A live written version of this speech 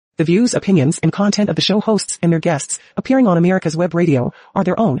The views, opinions, and content of the show hosts and their guests appearing on America's Web Radio are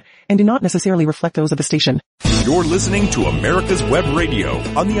their own and do not necessarily reflect those of the station. You're listening to America's Web Radio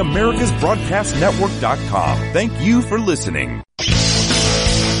on the AmericasBroadcastNetwork.com. Thank you for listening.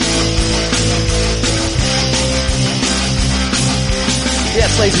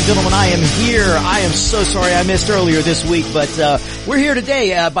 Yes, ladies and gentlemen, I am here. I am so sorry I missed earlier this week, but we're here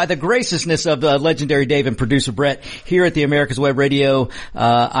today by the graciousness of legendary Dave and producer Brett here at the America's Web Radio.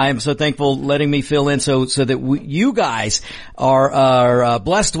 I am so thankful letting me fill in so that you guys are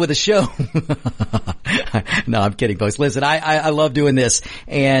blessed with a show. No, I'm kidding, folks. Listen, I love doing this,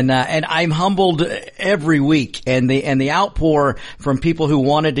 and I'm humbled every week, and the outpour from people who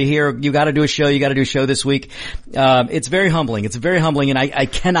wanted to hear, you got to do a show this week. It's very humbling. It's very humbling, and I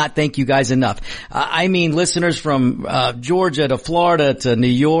cannot thank you guys enough. I mean, listeners from Georgia to Florida to New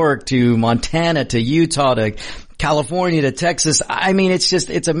York to Montana to Utah to California to Texas. I mean,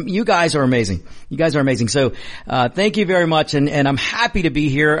 you guys are amazing. You guys are amazing. So, thank you very much. And I'm happy to be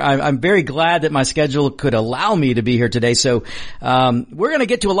here. I'm very glad that my schedule could allow me to be here today. So, we're going to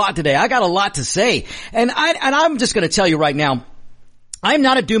get to a lot today. I got a lot to say. And I'm just going to tell you right now, I'm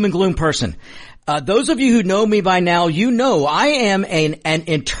not a doom and gloom person. Those of you who know me by now, you know I am an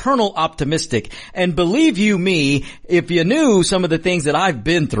internal optimistic. And believe you me, if you knew some of the things that I've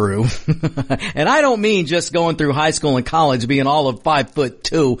been through, and I don't mean just going through high school and college being all of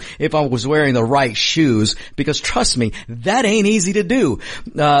 5'2" if I was wearing the right shoes, because trust me, that ain't easy to do.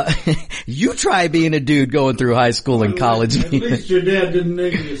 You try being a dude going through high school and college. At least your dad didn't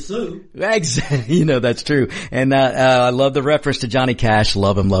name you Sue. Exactly. You know, that's true. And, I love the reference to Johnny Cash.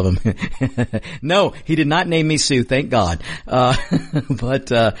 Love him. No, he did not name me Sue, thank God.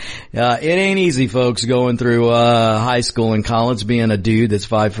 But it ain't easy, folks, going through, high school and college, being a dude that's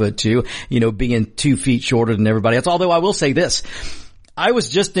 5'2", you know, being 2 feet shorter than everybody else. Although I will say this, I was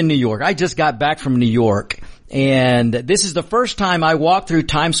just in New York. I just got back from New York. And this is the first time I walked through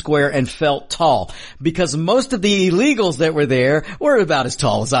Times Square and felt tall, because most of the illegals that were there were about as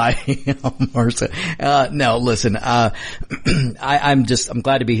tall as I am. No, listen, I'm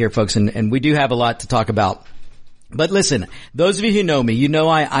glad to be here, folks, and we do have a lot to talk about. But listen, those of you who know me, you know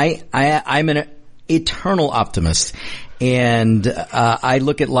I'm an eternal optimist. And I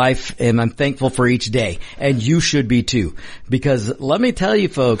look at life and I'm thankful for each day, and you should be too, because let me tell you,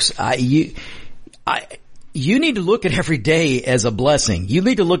 folks, you need to look at every day as a blessing. You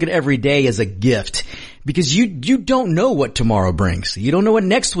need to look at every day as a gift, because you don't know what tomorrow brings. You don't know what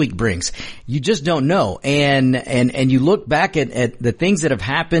next week brings. You just don't know. And you look back at the things that have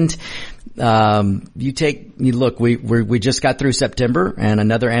happened. We just got through September and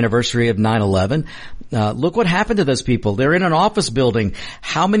another anniversary of 9/11. Look what happened to those people. They're in an office building.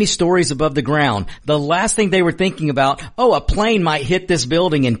 How many stories above the ground? The last thing they were thinking about, a plane might hit this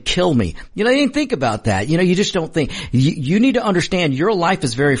building and kill me. You know, they didn't think about that. You know, you just don't think. You need to understand your life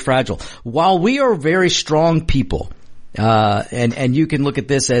is very fragile. While we are very strong people, and you can look at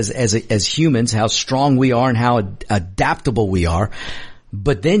this as humans, how strong we are and how adaptable we are.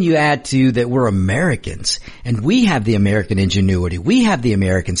 But then you add to that we're Americans, and we have the American ingenuity. We have the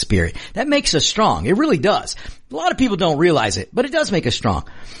American spirit. That makes us strong. It really does. A lot of people don't realize it, but it does make us strong.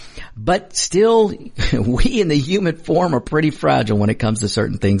 But still, we in the human form are pretty fragile when it comes to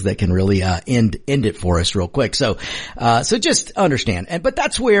certain things that can really end it for us real quick. So just understand. But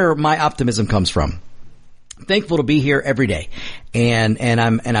that's where my optimism comes from. Thankful to be here every day. And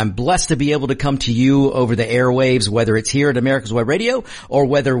I'm blessed to be able to come to you over the airwaves, whether it's here at America's Web Radio or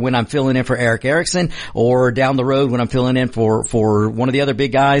whether when I'm filling in for Eric Erickson or down the road when I'm filling in for one of the other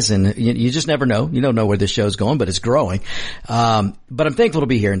big guys. And you just never know. You don't know where this show's going, but it's growing. But I'm thankful to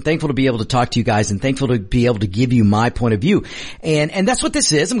be here and thankful to be able to talk to you guys and thankful to be able to give you my point of view. And that's what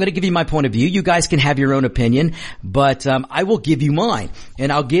this is. I'm going to give you my point of view. You guys can have your own opinion, but I will give you mine, and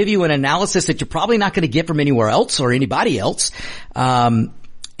I'll give you an analysis that you're probably not going to get from anywhere else or anybody else.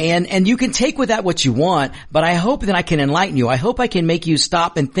 And you can take with that what you want, but I hope that I can enlighten you. I hope I can make you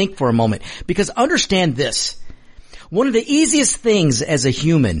stop and think for a moment, because understand this. One of the easiest things as a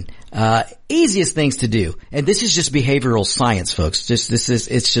human, easiest things to do, and this is just behavioral science, folks.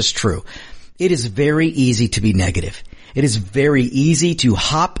 It's just true. It is very easy to be negative. It is very easy to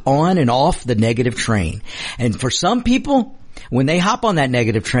hop on and off the negative train. And for some people, when they hop on that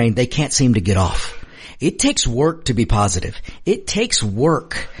negative train, they can't seem to get off. It takes work to be positive. It takes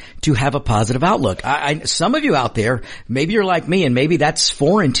work to have a positive outlook. Some of you out there, maybe you're like me and maybe that's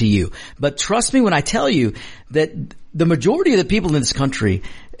foreign to you. But trust me when I tell you that the majority of the people in this country,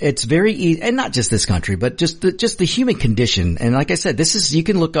 it's very easy, and not just this country, but just the human condition. And like I said, you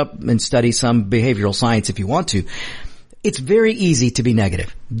can look up and study some behavioral science if you want to. it's very easy to be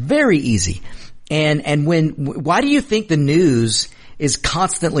negative. Very easy. And why do you think the news is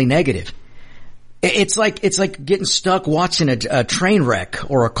constantly negative? It's like getting stuck watching a train wreck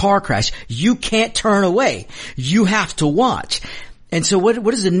or a car crash. You can't turn away. You have to watch. And so what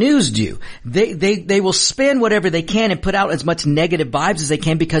does the news do? They will spin whatever they can and put out as much negative vibes as they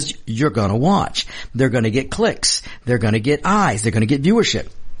can because you're gonna watch. They're gonna get clicks. They're gonna get eyes. They're gonna get viewership.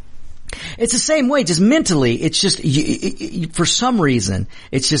 It's the same way, just mentally, it's just, for some reason,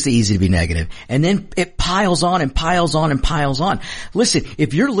 it's just easy to be negative. And then it piles on and piles on and piles on. Listen,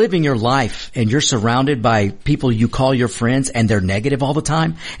 if you're living your life and you're surrounded by people you call your friends and they're negative all the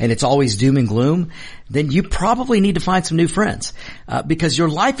time and it's always doom and gloom, then you probably need to find some new friends, because your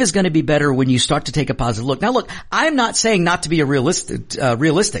life is going to be better when you start to take a positive look. Now look, I'm not saying not to be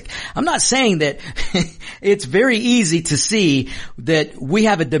realistic. I'm not saying that it's very easy to see that we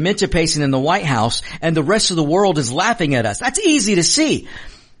have a dementia patient in the White House and the rest of the world is laughing at us. That's easy to see.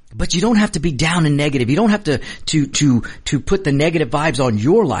 But you don't have to be down and negative. You don't have to put the negative vibes on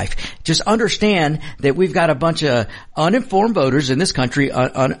your life. Just understand that we've got a bunch of uninformed voters in this country.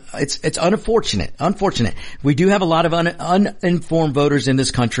 It's unfortunate. We do have a lot of uninformed voters in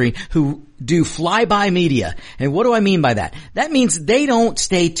this country who do fly-by media. And what do I mean by that? That means they don't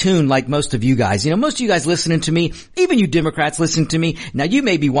stay tuned like most of you guys. You know, most of you guys listening to me, even you Democrats listening to me, now you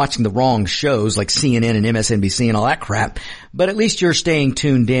may be watching the wrong shows like CNN and MSNBC and all that crap, but at least you're staying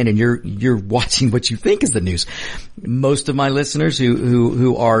tuned in and you're watching what you think is the news. Most of my listeners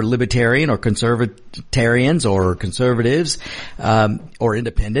who are libertarian or conservatarians or conservatives, or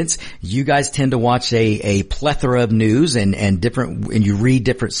independents, you guys tend to watch a plethora of news and you read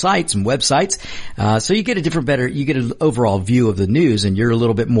different sites and websites. So you get you get an overall view of the news and you're a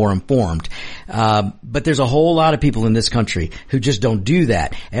little bit more informed. But there's a whole lot of people in this country who just don't do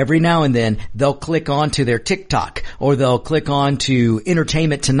that. Every now and then they'll click on to their TikTok or they'll click on to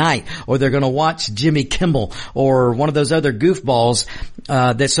Entertainment Tonight or they're going to watch Jimmy Kimmel or one of those other goofballs,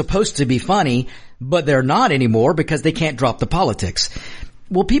 that's supposed to be funny, but they're not anymore because they can't drop the politics.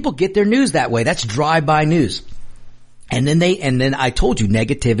 Well, people get their news that way. That's drive-by news. And then I told you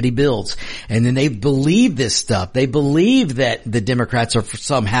negativity builds. And then they believe this stuff. They believe that the Democrats are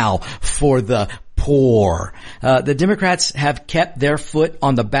somehow for the poor. The Democrats have kept their foot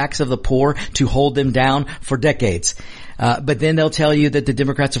on the backs of the poor to hold them down for decades. But then they'll tell you that the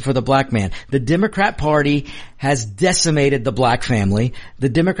Democrats are for the black man. The Democrat Party has decimated the black family. The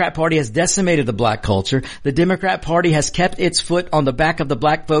Democrat Party has decimated the black culture. The Democrat Party has kept its foot on the back of the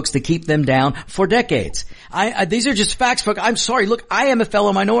black folks to keep them down for decades. These are just facts, folks. I'm sorry. Look, I am a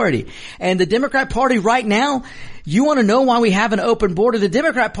fellow minority. And the Democrat Party right now, you want to know why we have an open border? The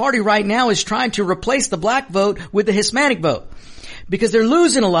Democrat Party right now is trying to replace the black vote with the Hispanic vote. Because they're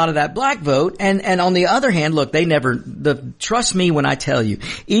losing a lot of that black vote. And on the other hand, look, trust me when I tell you,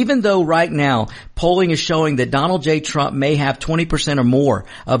 even though right now polling is showing that Donald J. Trump may have 20% or more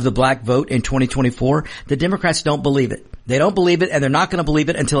of the black vote in 2024, the Democrats don't believe it. They don't believe it and they're not going to believe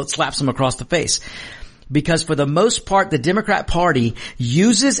it until it slaps them across the face. Because for the most part, the Democrat Party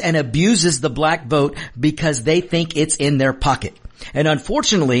uses and abuses the black vote because they think it's in their pocket. And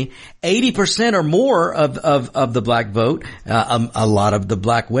unfortunately, 80% or more of the black vote, a lot of the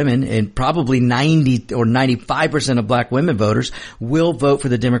black women and probably 90 or 95% of black women voters will vote for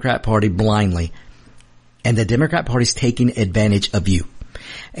the Democrat Party blindly. And the Democrat Party is taking advantage of you.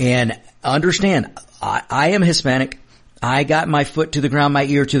 And understand, I am Hispanic. I got my foot to the ground, my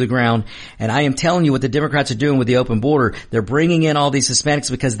ear to the ground, and I am telling you what the Democrats are doing with the open border. They're bringing in all these Hispanics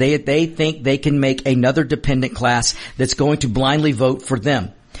because they think they can make another dependent class that's going to blindly vote for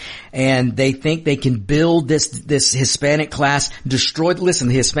them. And they think they can build this Hispanic class, listen,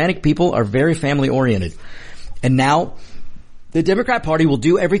 the Hispanic people are very family oriented. And now the Democrat Party will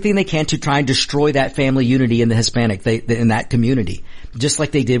do everything they can to try and destroy that family unity in the Hispanic, in that community, just like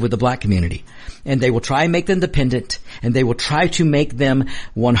they did with the black community. And they will try and make them dependent, and they will try to make them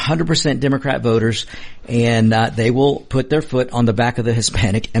 100% Democrat voters, and they will put their foot on the back of the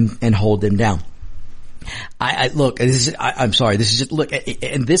Hispanic and hold them down. I'm sorry,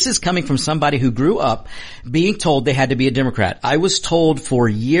 and this is coming from somebody who grew up being told they had to be a Democrat. I was told for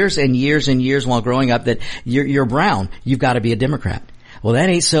years and years and years while growing up that you're brown, you've got to be a Democrat. Well, that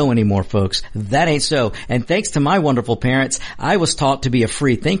ain't so anymore, folks. That ain't so. And thanks to my wonderful parents, I was taught to be a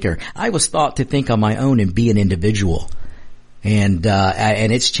free thinker. I was taught to think on my own and be an individual. And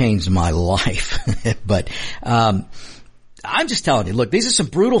it's changed my life. But, I'm just telling you, look, these are some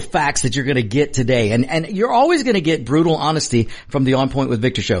brutal facts that you're going to get today. And you're always going to get brutal honesty from the On Point with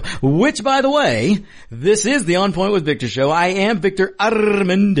Victor show, which, by the way, this is the On Point with Victor show. I am Victor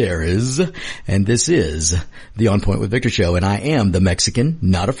Armendariz, and this is the On Point with Victor show. And I am the Mexican,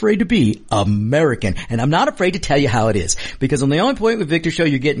 not afraid to be American. And I'm not afraid to tell you how it is, because on the On Point with Victor show,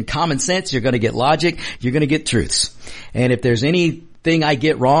 you're getting common sense. You're going to get logic. You're going to get truths. And if there's anything I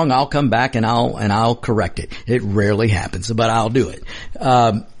get wrong, I'll come back and I'll correct it. It rarely happens, but I'll do it.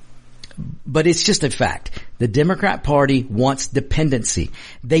 But it's just a fact. The Democrat Party wants dependency.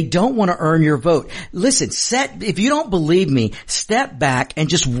 They don't want to earn your vote. Listen, if you don't believe me, step back and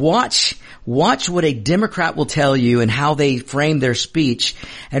just watch what a Democrat will tell you and how they frame their speech,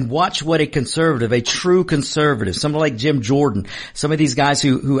 and watch what a true conservative, someone like Jim Jordan, some of these guys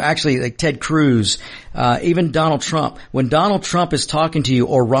who actually, like Ted Cruz, even Donald Trump, when Donald Trump is talking to you,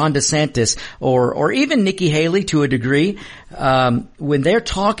 or Ron DeSantis, or even Nikki Haley to a degree, when they're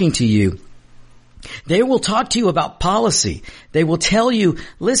talking to you, they will talk to you about policy. They will tell you,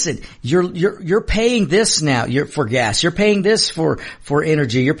 listen, you're paying this now, for gas. You're paying this for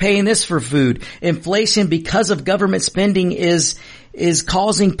energy. You're paying this for food. Inflation, because of government spending, is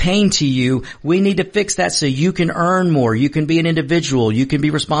causing pain to you. We need to fix that so you can earn more. You can be an individual. You can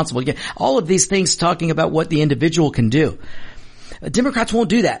be responsible. All of these things talking about what the individual can do. Democrats won't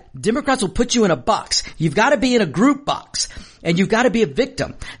do that. Democrats will put you in a box. You've got to be in a group box, and you've got to be a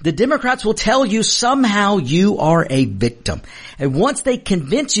victim. The Democrats will tell you somehow you are a victim. And once they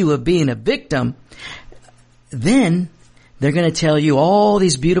convince you of being a victim, then they're going to tell you all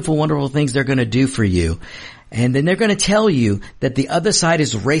these beautiful, wonderful things they're going to do for you. And then they're going to tell you that the other side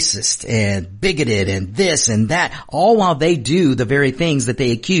is racist and bigoted and this and that, all while they do the very things that they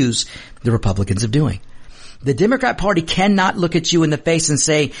accuse the Republicans of doing. The Democrat Party cannot look at you in the face and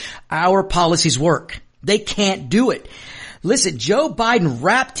say, our policies work. They can't do it. Listen, Joe Biden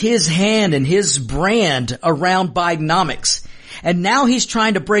wrapped his hand and his brand around Bidenomics. And now he's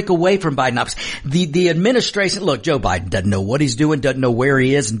trying to break away from Bidenomics. The administration, look, Joe Biden doesn't know what he's doing, doesn't know where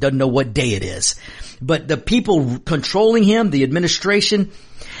he is, and doesn't know what day it is. But the people controlling him, the administration,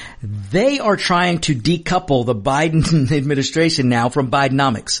 they are trying to decouple the Biden administration now from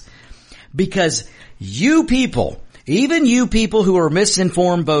Bidenomics. Because you people, even you people who are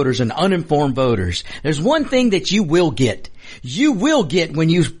misinformed voters and uninformed voters, there's one thing that you will get. You will get when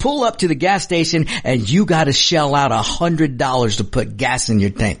you pull up to the gas station and you got to shell out $100 to put gas in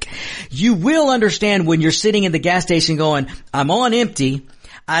your tank. You will understand when you're sitting in the gas station going, I'm on empty.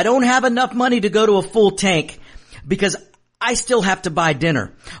 I don't have enough money to go to a full tank because I still have to buy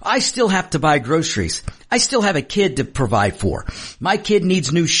dinner. I still have to buy groceries. I still have a kid to provide for. My kid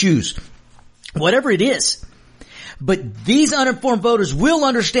needs new shoes. Whatever it is. But these uninformed voters will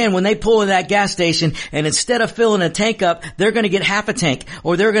understand when they pull in that gas station, and instead of filling a tank up, they're going to get half a tank,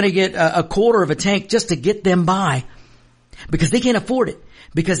 or they're going to get a quarter of a tank just to get them by, because they can't afford it,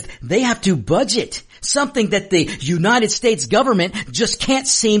 because they have to budget, something that the United States government just can't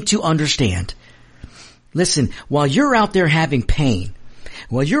seem to understand. Listen, while you're out there having pain,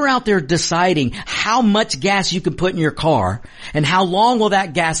 while you're out there deciding how much gas you can put in your car and how long will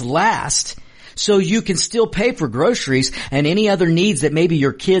that gas last, so you can still pay for groceries and any other needs that maybe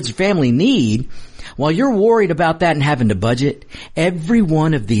your kids or family need, while you're worried about that and having to budget, every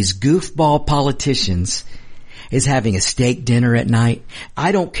one of these goofball politicians is having a steak dinner at night.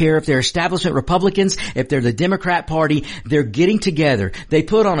 I don't care if they're establishment Republicans, if they're the Democrat Party, they're getting together. They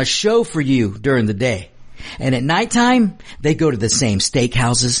put on a show for you during the day. And at nighttime, they go to the same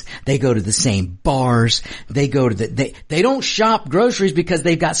steakhouses. They go to the same bars. They don't shop groceries because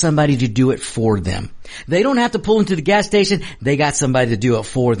they've got somebody to do it for them. They don't have to pull into the gas station. They got somebody to do it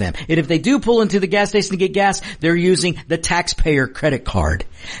for them. And if they do pull into the gas station to get gas, they're using the taxpayer credit card.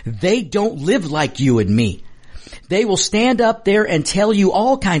 They don't live like you and me. They will stand up there and tell you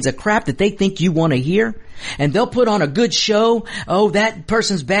all kinds of crap that they think you want to hear. And they'll put on a good show. Oh, that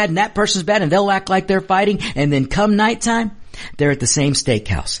person's bad and that person's bad. And they'll act like they're fighting. And then come nighttime, they're at the same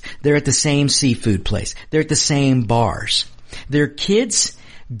steakhouse. They're at the same seafood place. They're at the same bars. Their kids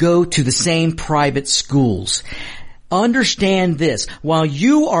go to the same private schools. Understand this. While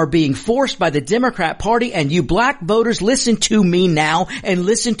you are being forced by the Democrat Party, and you black voters, listen to me now and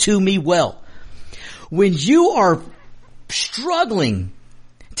listen to me well. When you are struggling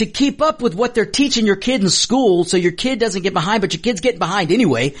to keep up with what they're teaching your kid in school so your kid doesn't get behind, but your kid's getting behind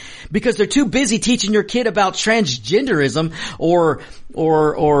anyway because they're too busy teaching your kid about transgenderism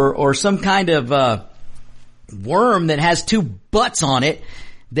or some kind of worm that has two butts on it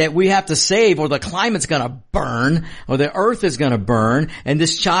that we have to save, or the climate's going to burn, or the earth is going to burn, and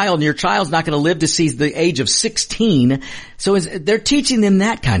your child's not going to live to see the age of 16. So they're teaching them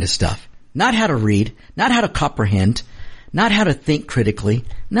that kind of stuff. Not how to read, not how to comprehend, not how to think critically.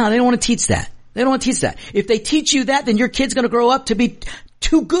 No, they don't want to teach that. They don't want to teach that. If they teach you that, then your kid's going to grow up to be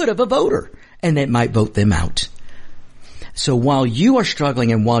too good of a voter, and that might vote them out. So while you are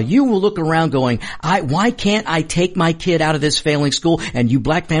struggling, and while you will look around going, why can't I take my kid out of this failing school? And you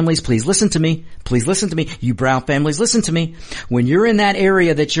black families, please listen to me. Please listen to me. You brown families, listen to me. When you're in that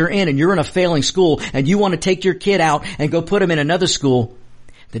area that you're in and you're in a failing school and you want to take your kid out and go put him in another school,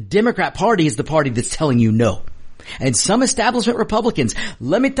 the Democrat Party is the party that's telling you no. And some establishment Republicans,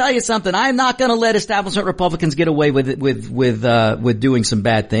 let me tell you something, I'm not going to let establishment Republicans get away with doing some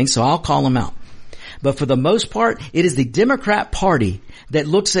bad things, so I'll call them out. But for the most part, it is the Democrat Party that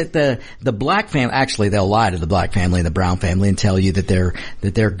looks at the black family. Actually, they'll lie to the black family and the brown family and tell you that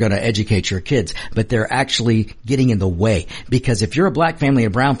they're going to educate your kids. But they're actually getting in the way. Because if you're a black family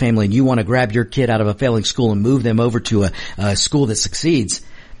and a brown family and you want to grab your kid out of a failing school and move them over to a school that succeeds,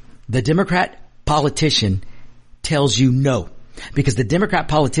 the Democrat politician tells you no. Because the Democrat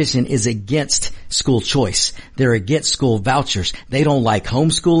politician is against school choice. They're against school vouchers. They don't like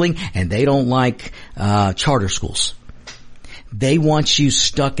homeschooling, and they don't like charter schools. They want you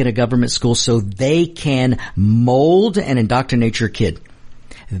stuck in a government school so they can mold and indoctrinate your kid.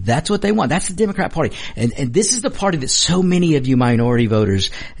 That's what they want. That's the Democrat Party. And this is the party that so many of you minority voters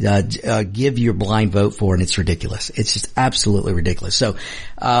give your blind vote for, and it's ridiculous. It's just absolutely ridiculous. So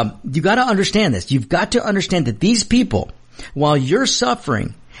you got to understand this. You've got to understand that these people, while you're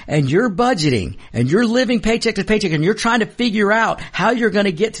suffering and you're budgeting and you're living paycheck to paycheck and you're trying to figure out how you're going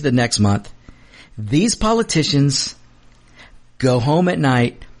to get to the next month, these politicians go home at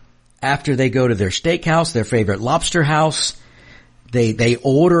night after they go to their steakhouse, their favorite lobster house. They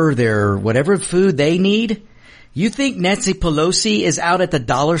order their whatever food they need. You think Nancy Pelosi is out at the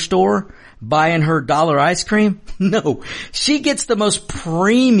dollar store buying her dollar ice cream? No. She gets the most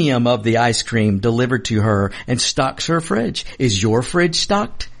premium of the ice cream delivered to her and stocks her fridge. Is your fridge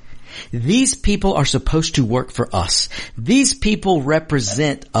stocked? These people are supposed to work for us. These people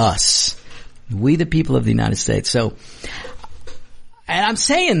represent us. We the people of the United States. So, and I'm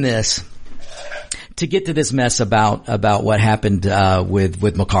saying this to get to this mess about what happened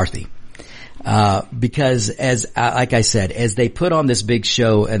with McCarthy. Because like I said, as they put on this big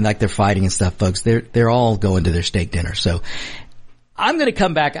show and like they're fighting and stuff, folks, they're all going to their steak dinner. So I'm going to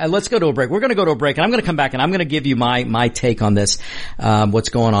come back. Let's go to a break. We're going to go to a break, and I'm going to come back and I'm going to give you my take on this, what's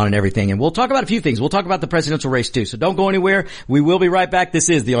going on and everything. And we'll talk about a few things. We'll talk about the presidential race too. So don't go anywhere. We will be right back. This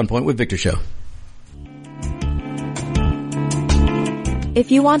is the On Point with Victor show. If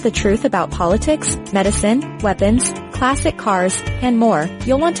you want the truth about politics, medicine, weapons, classic cars, and more,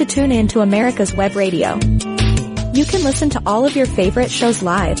 you'll want to tune in to America's Web Radio. You can listen to all of your favorite shows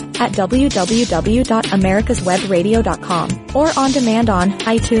live at www.americaswebradio.com or on demand on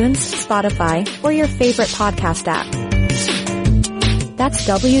iTunes, Spotify, or your favorite podcast app. That's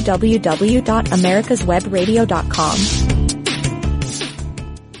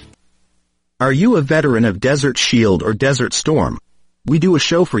www.americaswebradio.com. Are you a veteran of Desert Shield or Desert Storm? We do a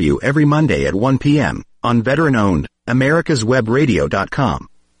show for you every Monday at 1 p.m. on veteran-owned americaswebradio.com.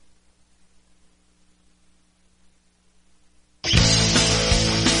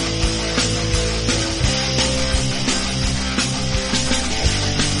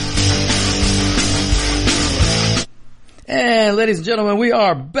 And ladies and gentlemen, we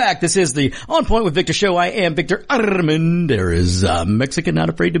are back. This is the On Point with Victor show. I am Victor Armendariz, Mexican, not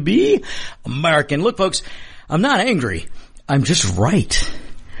afraid to be American. Look, folks, I'm not angry. I'm just right.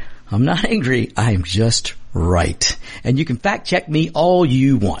 I'm not angry. I'm just right. And you can fact check me all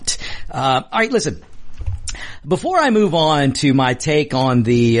you want. All right, listen. Before I move on to my take on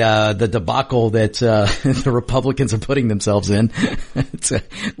the debacle that the Republicans are putting themselves in,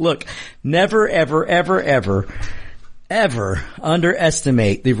 look, never, ever, ever, ever, ever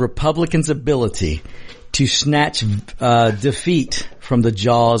underestimate the Republicans' ability to snatch defeat from the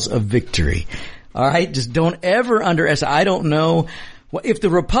jaws of victory. All right, just don't ever underestimate. I don't know if the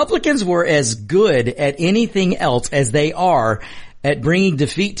Republicans were as good at anything else as they are at bringing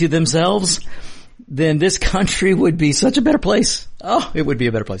defeat to themselves, then this country would be such a better place. Oh, it would be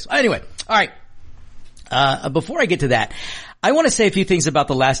a better place. Anyway, all right. Before I get to that, I want to say a few things about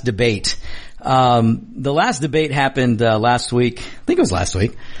the last debate. The last debate happened last week. I think it was last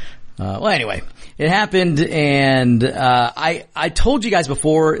week. Well, anyway, it happened, and I told you guys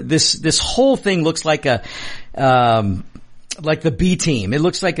before, this whole thing looks like a like the B team. It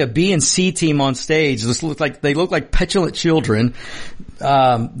looks like a B and C team on stage. They look like petulant children.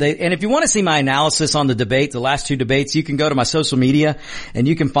 And if you want to see my analysis on the last two debates, you can go to my social media and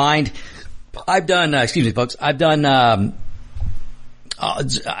you can find, I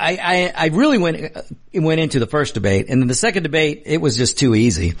really went into the first debate, and then the second debate, it was just too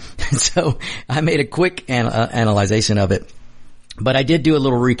easy. So I made a quick analyzation of it. But I did do a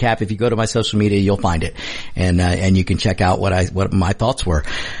little recap. If you go to my social media, you'll find it. And you can check out what my thoughts were.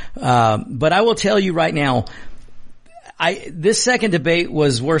 But I will tell you right now, this second debate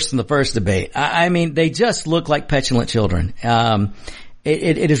was worse than the first debate. I mean, they just look like petulant children.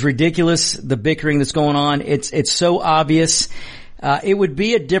 It is ridiculous, the bickering that's going on. It's so obvious. It would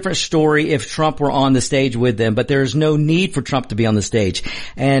be a different story if Trump were on the stage with them, but there's no need for Trump to be on the stage.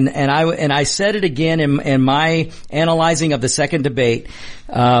 And I said it again in my analyzing of the second debate.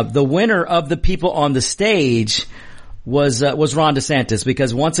 The winner of the people on the stage was Ron DeSantis,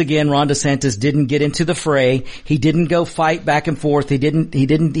 because once again, Ron DeSantis didn't get into the fray. He didn't go fight back and forth. He didn't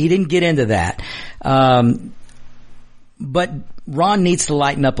get into that. But Ron needs to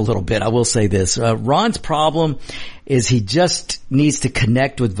lighten up a little bit. I will say this. Ron's problem is he just needs to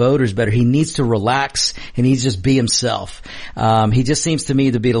connect with voters better. He needs to relax and he needs to just be himself. He just seems to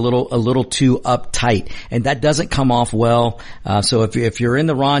me to be a little too uptight, and that doesn't come off well. So if you're in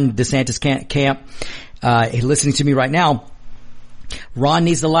the Ron DeSantis camp, listening to me right now, Ron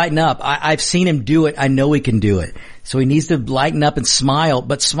needs to lighten up. I've seen him do it. I know he can do it. So he needs to lighten up and smile,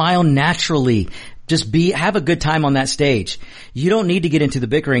 but smile naturally. Just have a good time on that stage. You don't need to get into the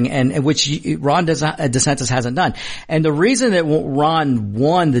bickering, and which Ron DeSantis hasn't done. And the reason that Ron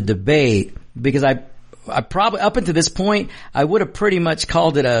won the debate, because I probably, up until this point, I would have pretty much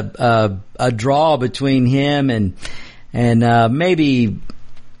called it a draw between him and maybe,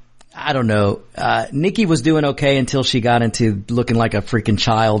 I don't know, Nikki was doing okay until she got into looking like a freaking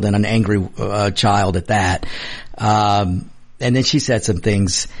child, and an angry child at that. And then she said some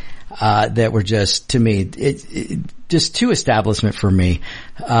things that were just, to me, just too establishment for me.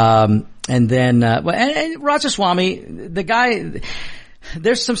 And then, and Ramaswamy, the guy,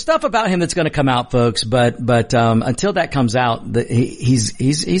 there's some stuff about him that's going to come out, folks, but until that comes out,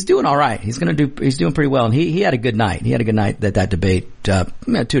 he's doing all right. He's doing pretty well. And he had a good night. He had a good night that debate, to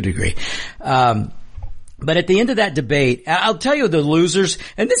a degree. But at the end of that debate, I'll tell you the losers,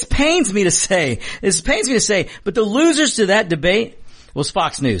 and this pains me to say, but the losers to that debate was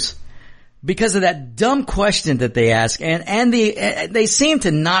Fox News. Because of that dumb question that they ask, and they seem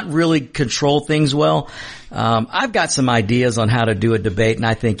to not really control things well. I've got some ideas on how to do a debate, and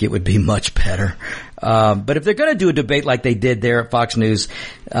I think it would be much better. But if they're going to do a debate like they did there at Fox News,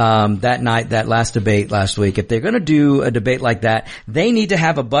 that night, that last debate last week, if they're going to do a debate like that, they need to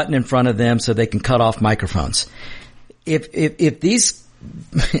have a button in front of them so they can cut off microphones. If these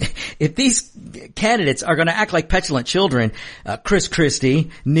candidates are going to act like petulant children, Chris Christie,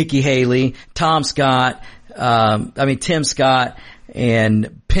 Nikki Haley, Tim Scott, and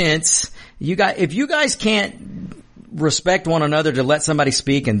Pence, if you guys can't respect one another to let somebody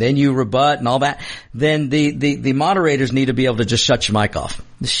speak and then you rebut and all that, then the moderators need to be able to just shut your mic off.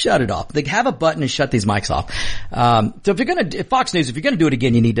 Just shut it off. They have a button and shut these mics off. So if Fox News, if you're going to do it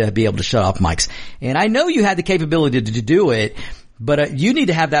again, you need to be able to shut off mics. And I know you had the capability to do it, but you need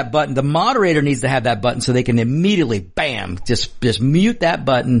to have that button. The moderator needs to have that button so they can immediately, bam, just mute that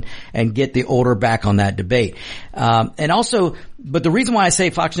button and get the order back on that debate. And also, but the reason why I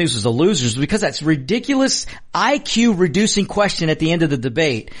say Fox News is a loser is because that's ridiculous IQ reducing question at the end of the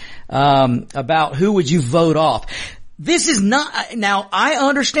debate, about who would you vote off. This is not, now I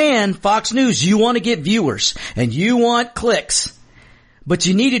understand Fox News, you want to get viewers and you want clicks. But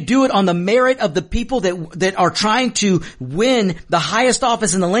you need to do it on the merit of the people that are trying to win the highest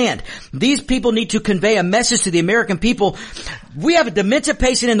office in the land. These people need to convey a message to the American people. We have a dementia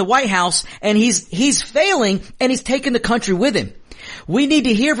patient in the White House, and he's failing, and he's taking the country with him. We need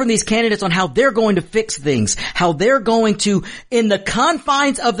to hear from these candidates on how they're going to fix things, how they're going to, in the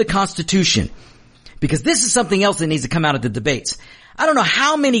confines of the Constitution. Because this is something else that needs to come out of the debates. I don't know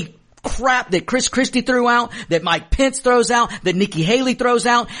how many crap that Chris Christie threw out, that Mike Pence throws out, that Nikki Haley throws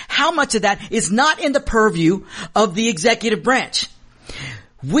out. How much of that is not in the purview of the executive branch?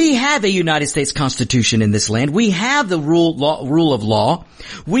 We have a United States Constitution in this land. We have the rule of law.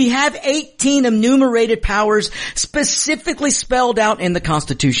 We have 18 enumerated powers specifically spelled out in the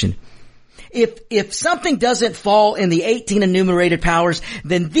Constitution. If something doesn't fall in the 18 enumerated powers,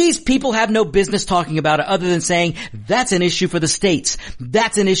 then these people have no business talking about it other than saying that's an issue for the states.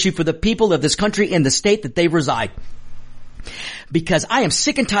 That's an issue for the people of this country in the state that they reside. because I am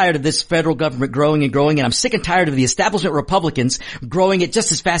sick and tired of this federal government growing and growing, and I'm sick and tired of the establishment Republicans growing it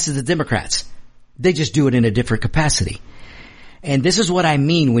just as fast as the Democrats. They just do it in a different capacity. And this is what I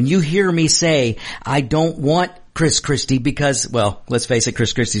mean when you hear me say I don't want Chris Christie because, well, let's face it,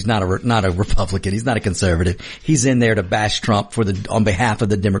 Chris Christie's not a Republican. He's not a conservative. He's in there to bash Trump on behalf of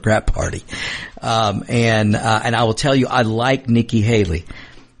the Democrat Party. And I will tell you, I like Nikki Haley,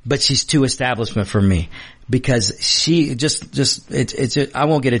 but she's too establishment for me because she I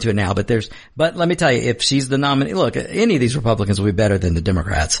won't get into it now, but let me tell you, if she's the nominee, look, any of these Republicans will be better than the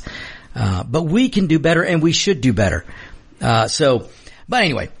Democrats. But we can do better and we should do better. But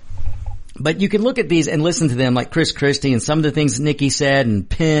anyway. But you can look at these and listen to them like Chris Christie and some of the things Nikki said and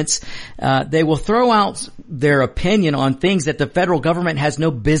Pence. They will throw out their opinion on things that the federal government has no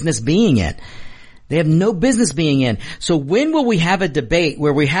business being in. They have no business being in. So when will we have a debate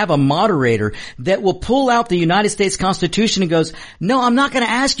where we have a moderator that will pull out the United States Constitution and goes, no, I'm not going to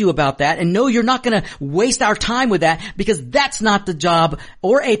ask you about that. And no, you're not going to waste our time with that because that's not the job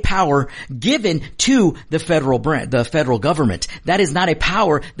or a power given to the federal government. That is not a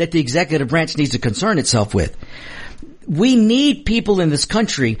power that the executive branch needs to concern itself with. We need people in this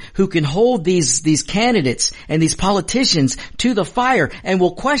country who can hold these candidates and these politicians to the fire and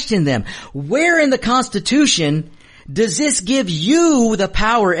will question them. Where in the Constitution does this give you the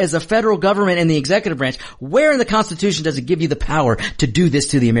power as a federal government and the executive branch? Where in the Constitution does it give you the power to do this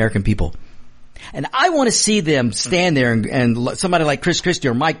to the American people? And I want to see them stand there and somebody like Chris Christie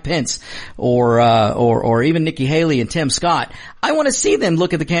or Mike Pence or even Nikki Haley and Tim Scott. I want to see them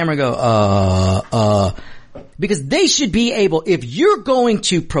look at the camera and go, because they should be able, if you're going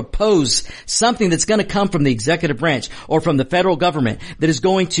to propose something that's going to come from the executive branch or from the federal government that is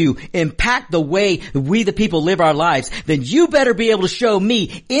going to impact the way we the people live our lives, then you better be able to show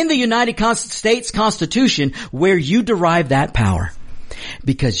me in the United States Constitution where you derive that power.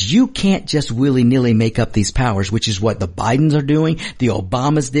 Because you can't just willy-nilly make up these powers, which is what the Bidens are doing, the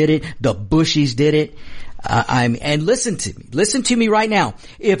Obamas did it, the Bushes did it. And listen to me right now.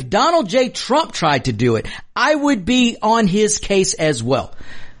 If Donald J. Trump tried to do it, I would be on his case as well.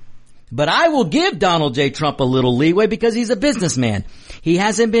 But I will give Donald J. Trump a little leeway because he's a businessman. He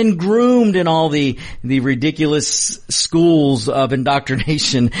hasn't been groomed in all the ridiculous schools of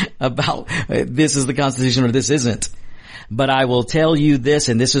indoctrination about this is the Constitution or this isn't. But I will tell you this,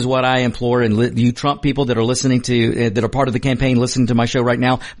 and this is what I implore, and you Trump people that are listening to, that are part of the campaign listening to my show right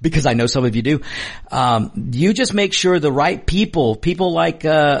now, because I know some of you do, you just make sure the right people like,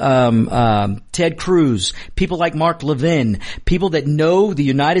 Ted Cruz, people like Mark Levin, people that know the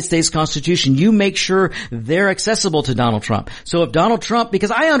United States Constitution, you make sure they're accessible to Donald Trump. So if Donald Trump,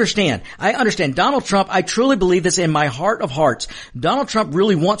 because I understand Donald Trump, I truly believe this in my heart of hearts, Donald Trump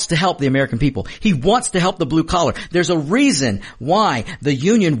really wants to help the American people. He wants to help the blue collar. There's a reason why the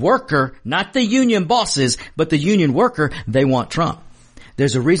union worker, not the union bosses, but the union worker, they want Trump.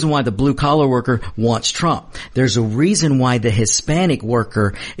 There's a reason why the blue collar worker wants Trump. There's a reason why the Hispanic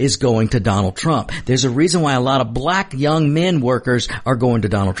worker is going to Donald Trump. There's a reason why a lot of black young men workers are going to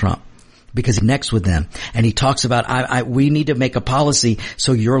Donald Trump. Because he connects with them. And he talks about, we need to make a policy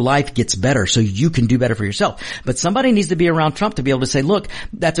so your life gets better, so you can do better for yourself. But somebody needs to be around Trump to be able to say, look,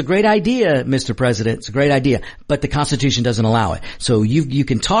 that's a great idea, Mr. President. It's a great idea, but the Constitution doesn't allow it. So you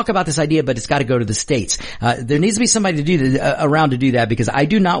can talk about this idea, but it's got to go to the states. There needs to be somebody to around to do that, because I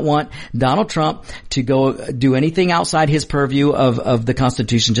do not want Donald Trump to go do anything outside his purview of the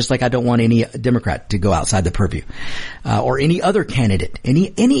Constitution, just like I don't want any Democrat to go outside the purview, or any other candidate,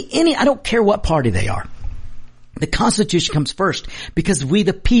 I don't care what party they are. The Constitution comes first because we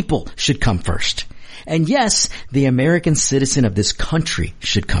the people should come first. And yes, the American citizen of this country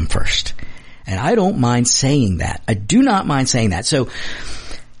should come first. And I don't mind saying that. I do not mind saying that. So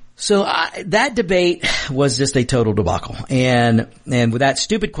that debate was just a total debacle. And with that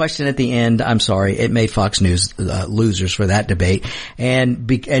stupid question at the end, I'm sorry, it made Fox News losers for that debate. And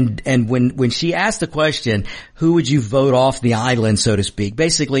when she asked the question, who would you vote off the island, so to speak,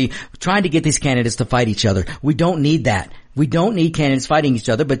 basically trying to get these candidates to fight each other. We don't need that. We don't need candidates fighting each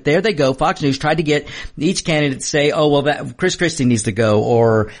other, but there they go. Fox News tried to get each candidate to say, oh, well, Chris Christie needs to go,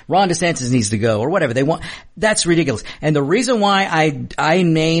 or Ron DeSantis needs to go, or whatever they want. That's ridiculous. And the reason why I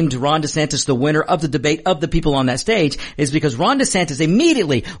named Ron DeSantis the winner of the debate of the people on that stage is because Ron DeSantis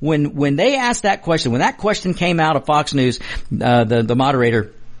immediately, when they asked that question, when that question came out of Fox News, the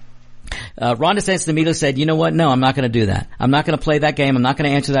moderator, Ron DeSantis immediately said, you know what? No, I'm not going to do that. I'm not going to play that game. I'm not going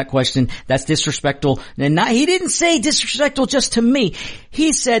to answer that question. That's disrespectful. And he didn't say disrespectful just to me.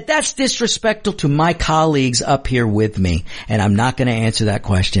 He said that's disrespectful to my colleagues up here with me. And I'm not going to answer that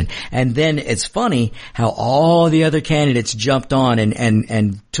question. And then it's funny how all the other candidates jumped on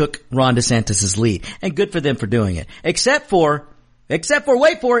and took Ron DeSantis' lead. And good for them for doing it. Except for,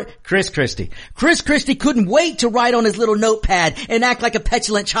 wait for it, Chris Christie. Chris Christie couldn't wait to write on his little notepad and act like a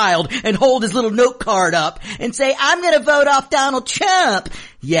petulant child and hold his little note card up and say, I'm gonna vote off Donald Trump.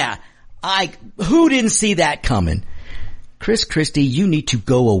 Yeah, who didn't see that coming? Chris Christie, you need to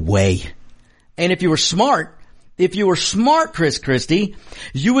go away. And if you were smart, Chris Christie,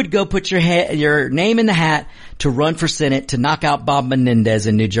 you would go put your name in the hat to run for Senate to knock out Bob Menendez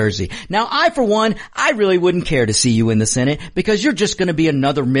in New Jersey. Now, for one, I really wouldn't care to see you in the Senate because you're just going to be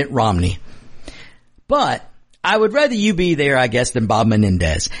another Mitt Romney. But I would rather you be there, I guess, than Bob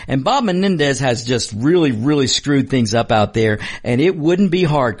Menendez. And Bob Menendez has just really, really screwed things up out there. And it wouldn't be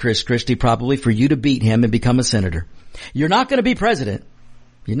hard, Chris Christie, probably for you to beat him and become a senator. You're not going to be president.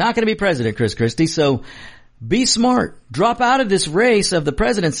 You're not going to be president, Chris Christie. So be smart. Drop out of this race of the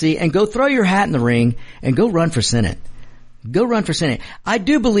presidency and go throw your hat in the ring and go run for Senate. Go run for Senate. I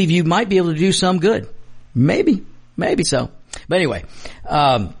do believe you might be able to do some good. Maybe so. But anyway,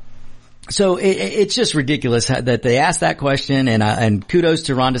 so it's just ridiculous that they asked that question, and kudos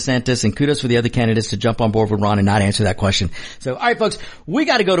to Ron DeSantis and kudos for the other candidates to jump on board with Ron and not answer that question. So, all right, folks, we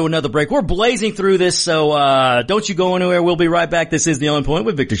got to go to another break. We're blazing through this, so don't you go anywhere. We'll be right back. This is the On Point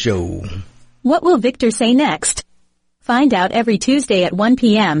with Victor Show. What will Victor say next? Find out every Tuesday at 1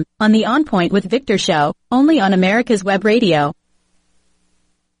 p.m. on the On Point with Victor show, only on America's Web Radio.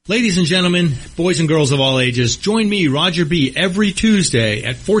 Ladies and gentlemen, boys and girls of all ages, join me, Roger B., every Tuesday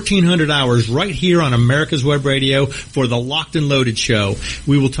at 1400 hours right here on America's Web Radio for the Locked and Loaded Show.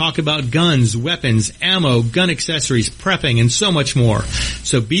 We will talk about guns, weapons, ammo, gun accessories, prepping, and so much more.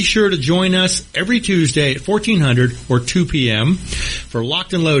 So be sure to join us every Tuesday at 1400 or 2 p.m. for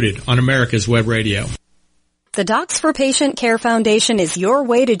Locked and Loaded on America's Web Radio. The Docs for Patient Care Foundation is your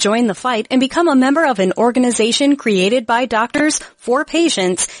way to join the fight and become a member of an organization created by doctors for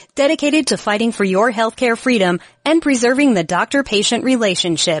patients dedicated to fighting for your healthcare freedom and preserving the doctor-patient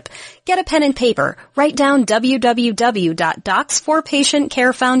relationship. Get a pen and paper. Write down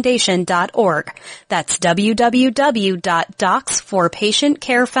www.docsforpatientcarefoundation.org. That's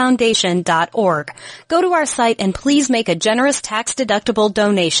www.docsforpatientcarefoundation.org. Go to our site and please make a generous tax-deductible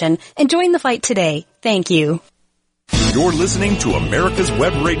donation and join the fight today. Thank you. You're listening to America's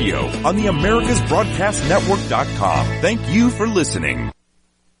Web Radio on the AmericasBroadcastNetwork.com. Thank you for listening.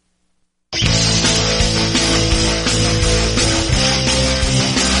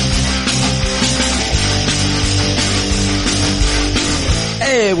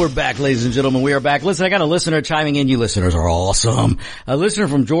 Hey, we're back, ladies and gentlemen. We are back. Listen, I got a listener chiming in. You listeners are awesome. A listener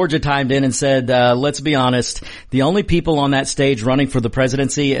from Georgia chimed in and said, let's be honest, the only people on that stage running for the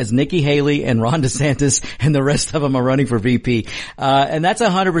presidency is Nikki Haley and Ron DeSantis, and the rest of them are running for VP. And that's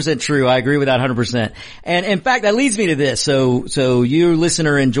 100% true. I agree with that 100%. And in fact, that leads me to this. So you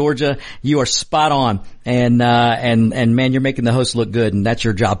listener in Georgia, you are spot on. And man, you're making the host look good, and that's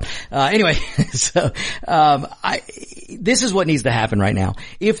your job. Anyway, so, this is what needs to happen right now.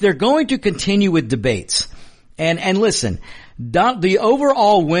 If they're going to continue with debates, and listen, the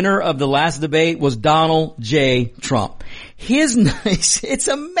overall winner of the last debate was Donald J. Trump. It's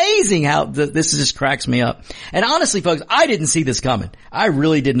amazing how this just cracks me up. And honestly, folks, I didn't see this coming. I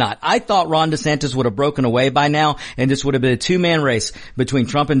really did not. I thought Ron DeSantis would have broken away by now, and this would have been a two-man race between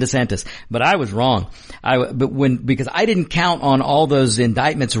Trump and DeSantis. But I was wrong. Because I didn't count on all those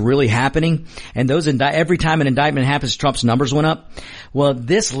indictments really happening, and every time an indictment happens, Trump's numbers went up. Well,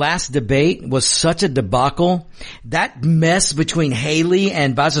 this last debate was such a debacle. That mess between Haley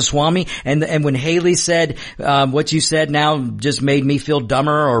and Vaswamy, and when Haley said, what you said now just made me feel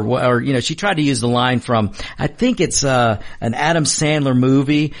dumber, or she tried to use the line from, I think it's an Adam Sandler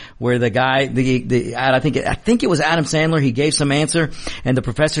movie where the guy, I think it was Adam Sandler, he gave some answer, and the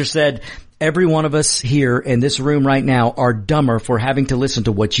professor said, every one of us here in this room right now are dumber for having to listen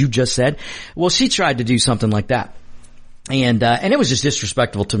to what you just said. Well, she tried to do something like that. And it was just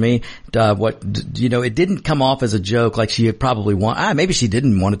disrespectful to me. It didn't come off as a joke like she probably maybe she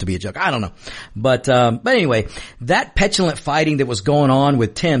didn't want it to be a joke. I don't know. But anyway, that petulant fighting that was going on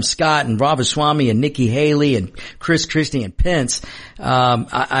with Tim Scott and Ramaswamy and Nikki Haley and Chris Christie and Pence,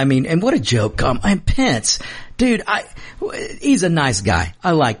 and what a joke. And Pence, dude, he's a nice guy.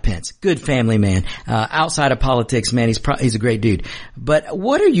 I like Pence. Good family man. Outside of politics, man, he's a great dude. But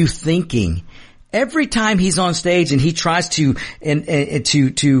what are you thinking? Every time he's on stage and he tries to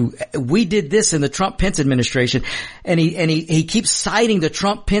we did this in the Trump-Pence administration, and he keeps citing the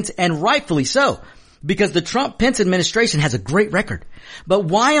Trump-Pence, and rightfully so, because the Trump-Pence administration has a great record. But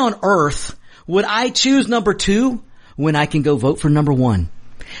why on earth would I choose number 2 when I can go vote for number 1?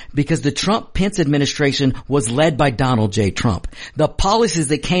 Because the Trump-Pence administration was led by Donald J. Trump. The policies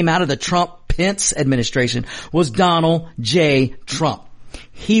that came out of the Trump-Pence administration was Donald J. Trump.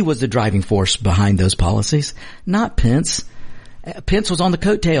 He was the driving force behind those policies, not Pence. Pence was on the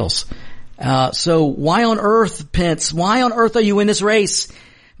coattails. So why on earth, Pence, why on earth are you in this race?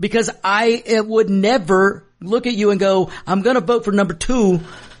 Because I would never look at you and go, I'm going to vote for number 2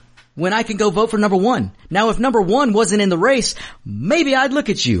 when I can go vote for number 1. Now, if number 1 wasn't in the race, maybe I'd look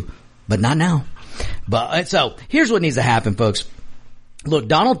at you, but not now. But so here's what needs to happen, folks. Look,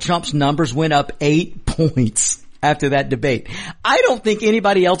 Donald Trump's numbers went up 8 points after that debate. I don't think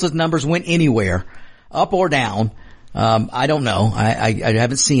anybody else's numbers went anywhere, up or down. I don't know. I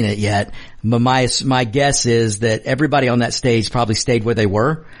haven't seen it yet. But my guess is that everybody on that stage probably stayed where they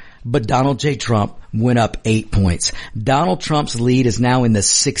were. But Donald J. Trump went up 8 points. Donald Trump's lead is now in the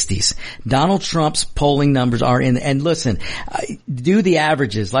 60s. Donald Trump's polling numbers are and listen, do the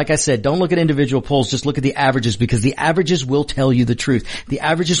averages. Like I said, don't look at individual polls, just look at the averages, because the averages will tell you the truth. The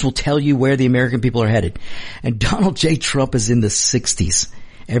averages will tell you where the American people are headed. And Donald J. Trump is in the 60s.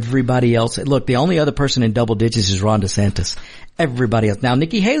 Everybody else, look, the only other person in double digits is Ron DeSantis. Everybody else. Now,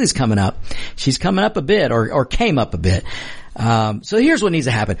 Nikki Haley's coming up. She's coming up a bit, or came up a bit. So here's what needs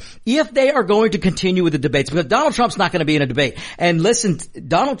to happen. If they are going to continue with the debates, because Donald Trump's not going to be in a debate. And listen,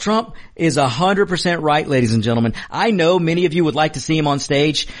 Donald Trump is 100% right, ladies and gentlemen. I know many of you would like to see him on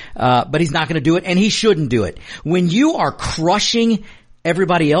stage, but he's not going to do it, and he shouldn't do it. When you are crushing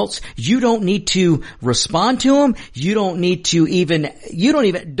everybody else, you don't need to respond to them.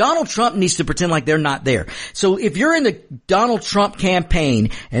 Donald Trump needs to pretend like they're not there. So if you're in the Donald Trump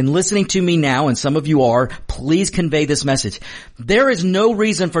campaign and listening to me now, and some of you are, please convey this message. There is no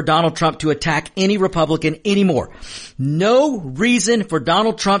reason for Donald Trump to attack any Republican anymore. No reason for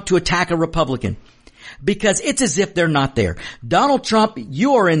Donald Trump to attack a Republican, because it's as if they're not there. Donald Trump,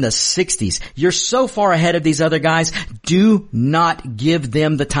 you are in the 60s. You're so far ahead of these other guys. Do not give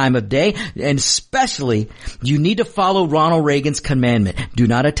them the time of day. And especially, you need to follow Ronald Reagan's commandment. Do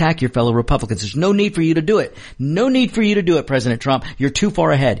not attack your fellow Republicans. There's no need for you to do it. No need for you to do it, President Trump. You're too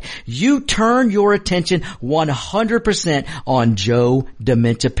far ahead. You turn your attention 100% on Joe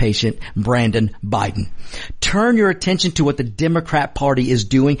dementia patient Brandon Biden. Turn your attention to what the Democrat Party is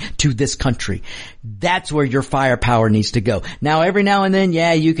doing to this country. That's where your firepower needs to go. Now, every now and then,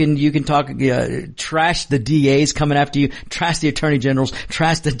 yeah, you can talk, trash the DAs coming after you, trash the attorney generals,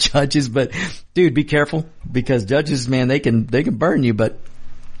 trash the judges, but dude, be careful, because judges, man, they can burn you, but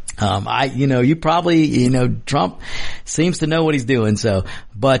you probably, Trump seems to know what he's doing, so,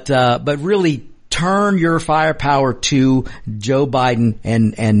 but really, turn your firepower to Joe Biden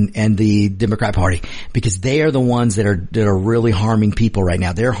and the Democrat Party, because they are the ones that are really harming people right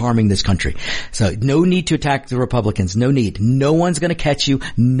now. They're harming this country. So no need to attack the Republicans. No need. No one's going to catch you.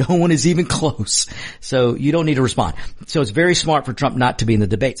 No one is even close. So you don't need to respond. So it's very smart for Trump not to be in the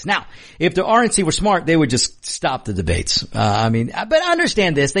debates. Now, if the RNC were smart, they would just stop the debates. But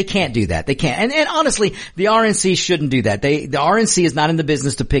understand this. They can't do that. They can't. And honestly, the RNC shouldn't do that. The RNC is not in the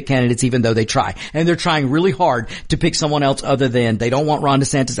business to pick candidates, even though they try. And they're trying really hard to pick someone else other than, they don't want Ron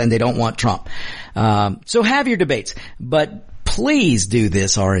DeSantis and they don't want Trump. So have your debates, but please do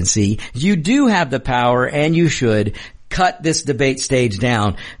this, RNC. You do have the power, and you should cut this debate stage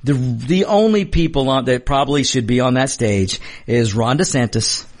down. The only people that probably should be on that stage is Ron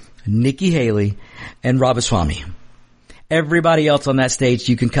DeSantis, Nikki Haley, and Ramaswamy. Everybody else on that stage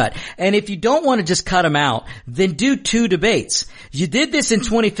you can cut. And if you don't want to just cut them out, then do 2 debates. You did this in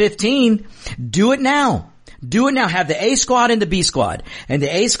 2015. Do it now. Do it now. Have the A squad and the B squad. And the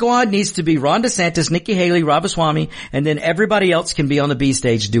A squad needs to be Ron DeSantis, Nikki Haley, Ramaswamy, and then everybody else can be on the B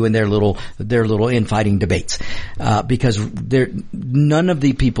stage doing their little infighting debates. Because none of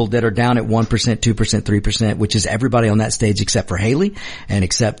the people that are down at 1%, 2%, 3%, which is everybody on that stage except for Haley and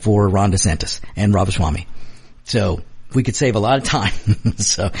except for Ron DeSantis and Ramaswamy. So, we could save a lot of time.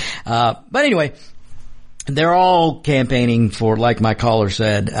 But anyway, they're all campaigning for, like my caller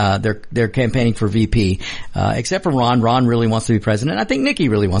said, they're campaigning for VP, except for Ron. Ron really wants to be president. I think Nikki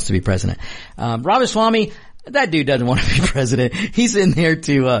really wants to be president. Ramaswamy, That dude doesn't want to be president. He's in there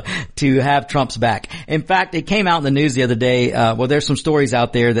to have Trump's back. In fact, it came out in the news the other day. There's some stories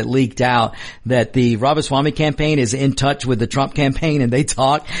out there that leaked out that the Ramaswamy campaign is in touch with the Trump campaign and they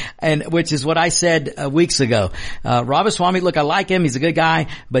talk, and which is what I said weeks ago. Ramaswamy, look, I like him. He's a good guy,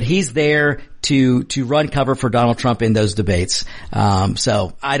 but he's there to run cover for Donald Trump in those debates.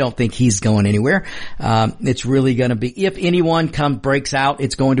 So I don't think he's going anywhere. It's really going to be, if anyone breaks out,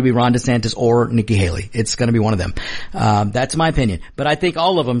 it's going to be Ron DeSantis or Nikki Haley. It's going to be one of them. That's my opinion. But I think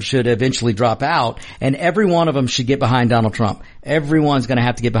all of them should eventually drop out, and every one of them should get behind Donald Trump. Everyone's going to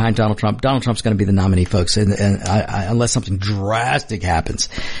have to get behind Donald Trump. Donald Trump's going to be the nominee, folks, unless something drastic happens.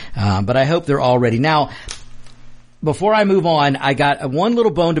 But I hope they're all ready. Now, before I move on, I got one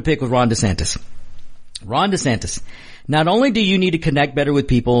little bone to pick with Ron DeSantis. Ron DeSantis. Not only do you need to connect better with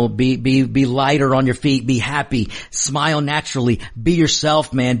people, be lighter on your feet, be happy, smile naturally, be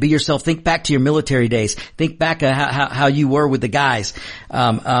yourself, man, be yourself. Think back to your military days. Think back how you were with the guys.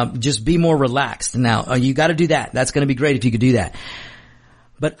 Just be more relaxed. Now, you got to do that. That's going to be great if you could do that.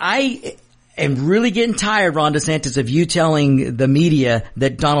 But I am really getting tired, Ron DeSantis, of you telling the media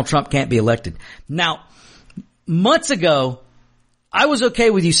that Donald Trump can't be elected. Now, months ago, I was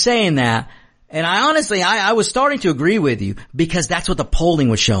okay with you saying that. And I honestly was starting to agree with you because that's what the polling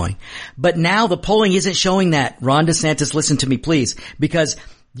was showing. But now the polling isn't showing that. Ron DeSantis, listen to me, please, because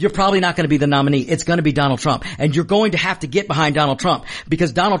you're probably not going to be the nominee. It's going to be Donald Trump. And you're going to have to get behind Donald Trump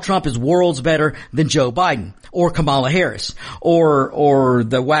because Donald Trump is worlds better than Joe Biden or Kamala Harris or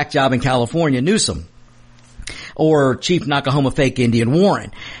the whack job in California, Newsom, or Chief Knockahoma fake Indian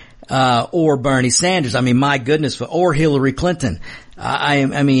Warren. Or Bernie Sanders. I mean, my goodness, or Hillary Clinton.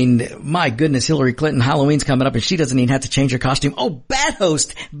 I mean, my goodness, Hillary Clinton, Halloween's coming up and she doesn't even have to change her costume. Oh, bad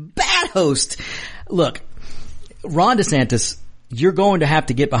host. Look, Ron DeSantis, you're going to have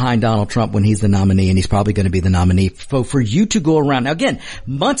to get behind Donald Trump when he's the nominee, and he's probably going to be the nominee. For you to go around. Now again,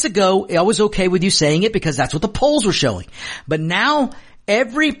 months ago, I was okay with you saying it because that's what the polls were showing. But now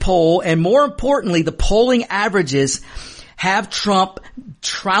every poll, and more importantly, the polling averages have Trump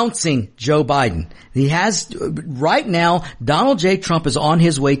trouncing Joe Biden. He has, right now, Donald J. Trump is on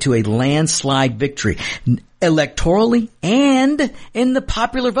his way to a landslide victory, electorally and in the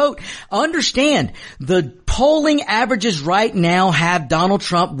popular vote. Understand, the polling averages right now have Donald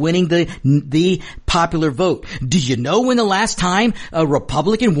Trump winning the popular vote. Do you know when the last time a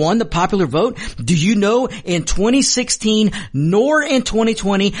Republican won the popular vote? Do you know in 2016 nor in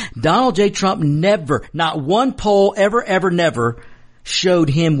 2020, Donald J. Trump never, not one poll never showed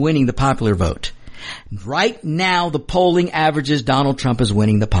him winning the popular vote. Right now, the polling averages Donald Trump is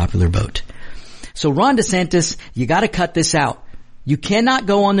winning the popular vote. So Ron DeSantis, you got to cut this out. You cannot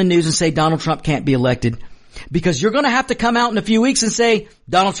go on the news and say Donald Trump can't be elected, because you're going to have to come out in a few weeks and say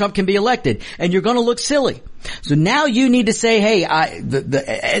Donald Trump can be elected, and you're going to look silly. So now you need to say, hey,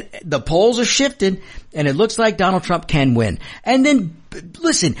 the polls are shifted and it looks like Donald Trump can win. And then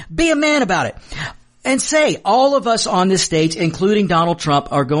listen, be a man about it. And say, all of us on this stage, including Donald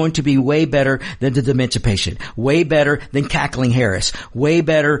Trump, are going to be way better than the dementia patient, way better than cackling Harris, way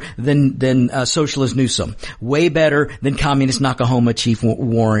better than socialist Newsom, way better than communist Knockahoma Chief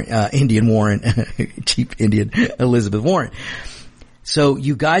Indian Elizabeth Warren. So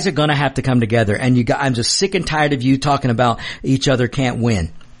you guys are going to have to come together, and I'm just sick and tired of you talking about each other can't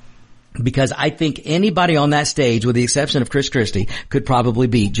win. Because I think anybody on that stage, with the exception of Chris Christie, could probably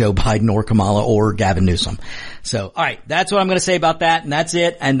beat Joe Biden or Kamala or Gavin Newsom. So, all right, that's what I'm going to say about that, and that's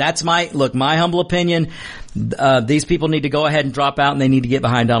it. And that's my humble opinion. These people need to go ahead and drop out, and they need to get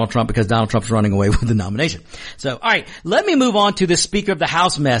behind Donald Trump because Donald Trump's running away with the nomination. So, all right, let me move on to the Speaker of the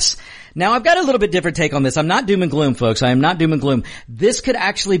House mess. Now, I've got a little bit different take on this. I'm not doom and gloom, folks. I am not doom and gloom. This could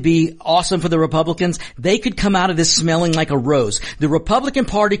actually be awesome for the Republicans. They could come out of this smelling like a rose. The Republican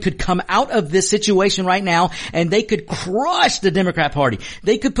Party could come out of this situation right now, and they could crush the Democrat Party.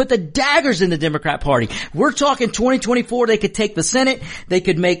 They could put the daggers in the Democrat Party. We're talking 2024. They could take the Senate. They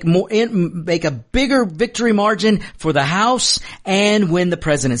could make a bigger victory margin for the House and win the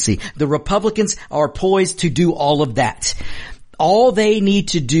presidency. The Republicans are poised to do all of that. All they need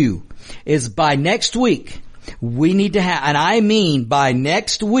to do is by next week, we need to have, and I mean by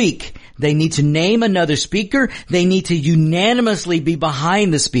next week, they need to name another speaker. They need to unanimously be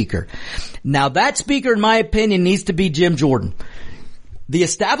behind the speaker. Now that speaker, in my opinion, needs to be Jim Jordan. The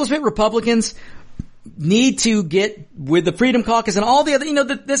establishment Republicans need to get with the Freedom Caucus and all the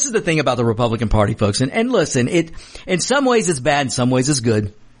other, this is the thing about the Republican Party, folks. And listen, in some ways it's bad, in some ways it's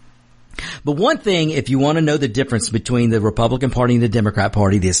good. But one thing, if you want to know the difference between the Republican Party and the Democrat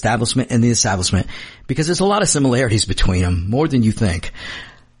Party, the establishment and the establishment, because there's a lot of similarities between them, more than you think.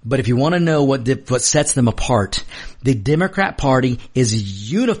 But if you want to know what sets them apart, the Democrat Party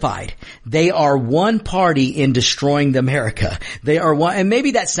is unified. They are one party in destroying America. They are one, and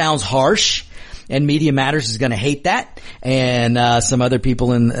maybe that sounds harsh, and Media Matters is going to hate that, and some other people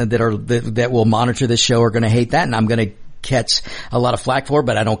that will monitor this show are going to hate that, and I'm going to catch a lot of flack for it,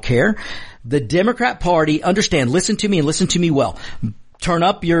 but I don't care. The Democrat Party, understand, listen to me and listen to me well. Turn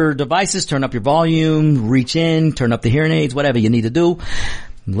up your devices, turn up your volume, reach in, turn up the hearing aids, whatever you need to do.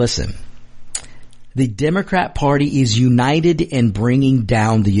 Listen, the Democrat Party is united in bringing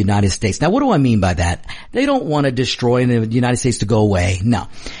down the United States. Now, what do I mean by that? They don't want to destroy the United States to go away. No.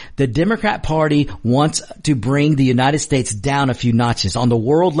 The Democrat Party wants to bring the United States down a few notches on the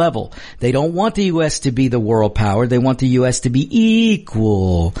world level. They don't want the U.S. to be the world power. They want the U.S. to be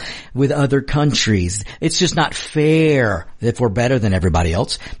equal with other countries. It's just not fair if we're better than everybody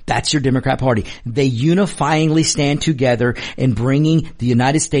else. That's your Democrat Party. They unifyingly stand together in bringing the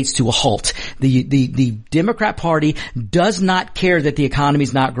United States to a halt. The Democrat Party does not care that the economy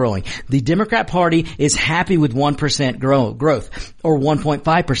is not growing. The Democrat Party is happy with 1% growth or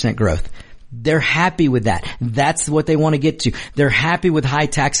 1.5% growth. They're happy with that. That's what they want to get to. They're happy with high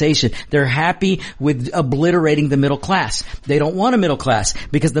taxation. They're happy with obliterating the middle class. They don't want a middle class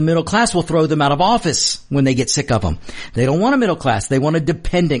because the middle class will throw them out of office when they get sick of them. They don't want a middle class. They want a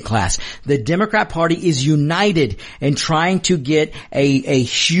dependent class. The Democrat Party is united in trying to get a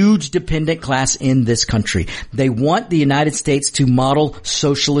huge dependent class in this country. They want the United States to model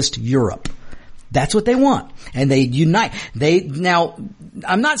socialist Europe. That's what they want. And they unite. Now,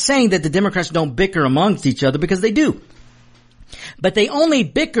 I'm not saying that the Democrats don't bicker amongst each other because they do. But they only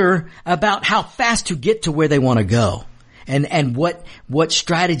bicker about how fast to get to where they want to go. And what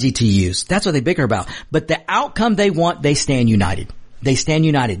strategy to use. That's what they bicker about. But the outcome they want, they stand united. They stand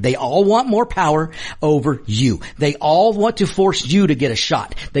united. They all want more power over you. They all want to force you to get a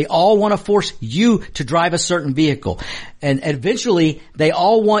shot. They all want to force you to drive a certain vehicle. And eventually, they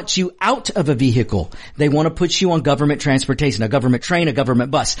all want you out of a vehicle. They want to put you on government transportation, a government train, a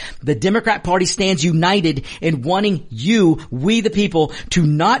government bus. The Democrat Party stands united in wanting you, we the people, to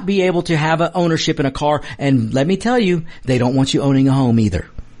not be able to have an ownership in a car. And let me tell you, they don't want you owning a home either.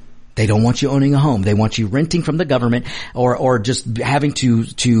 They don't want you owning a home. They want you renting from the government or just having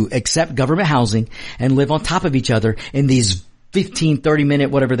to accept government housing and live on top of each other in these 15, 30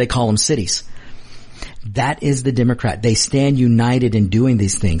 minute, whatever they call them, cities. That is the Democrat. They stand united in doing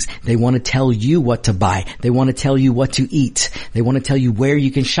these things. They want to tell you what to buy. They want to tell you what to eat. They want to tell you where you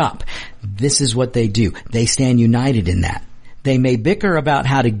can shop. This is what they do. They stand united in that. They may bicker about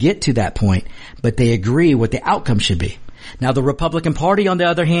how to get to that point, but they agree what the outcome should be. Now, the Republican Party, on the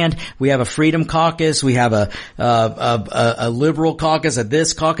other hand, we have a Freedom Caucus, we have a Liberal Caucus, a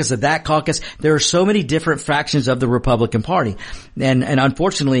this caucus, a that caucus. There are so many different fractions of the Republican Party. And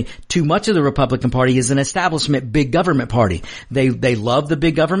unfortunately, too much of the Republican Party is an establishment big government party. They love the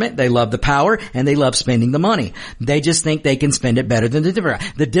big government, they love the power, and they love spending the money. They just think they can spend it better than the Democrats.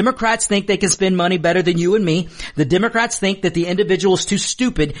 The Democrats think they can spend money better than you and me. The Democrats think that the individual is too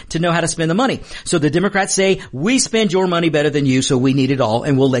stupid to know how to spend the money. So the Democrats say, we spend your money better than you, so we need it all,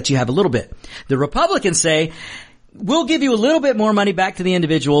 and we'll let you have a little bit. The Republicans say, we'll give you a little bit more money back to the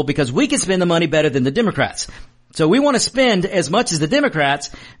individual because we can spend the money better than the Democrats. So we want to spend as much as the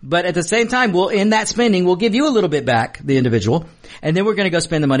Democrats, but at the same time, in that spending, we'll give you a little bit back, the individual, and then we're going to go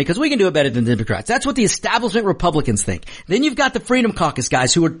spend the money because we can do it better than the Democrats. That's what the establishment Republicans think. Then you've got the Freedom Caucus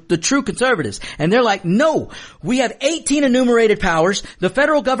guys who are the true conservatives, and they're like, no, we have 18 enumerated powers. The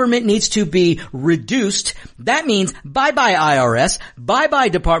federal government needs to be reduced. That means bye-bye IRS, bye-bye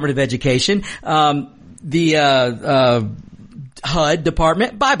Department of Education, the HUD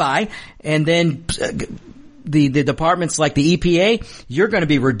department, bye-bye, and then the departments like the EPA, you're going to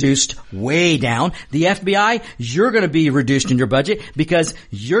be reduced way down. The FBI, you're going to be reduced in your budget because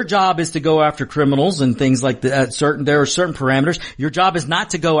your job is to go after criminals and things like that. There are certain parameters. Your job is not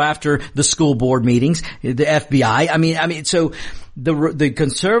to go after the school board meetings, the FBI. I mean, so the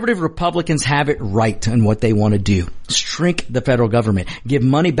conservative Republicans have it right in what they want to do. Shrink the federal government, give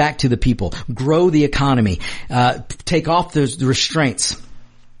money back to the people, grow the economy, take off the restraints.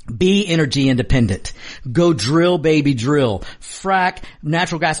 Be energy independent. Go drill, baby, drill. Frack,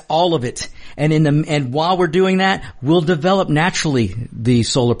 natural gas, all of it. And while we're doing that, we'll develop naturally the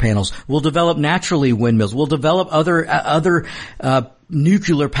solar panels. We'll develop naturally windmills. We'll develop other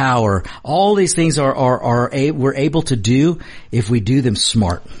nuclear power. All these things we're able to do if we do them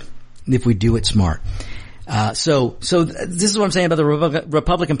smart. If we do it smart. So this is what I'm saying about the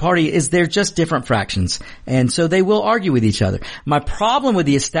Republican Party is they're just different fractions. And so they will argue with each other. My problem with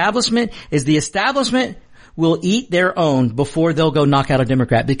the establishment is the establishment will eat their own before they'll go knock out a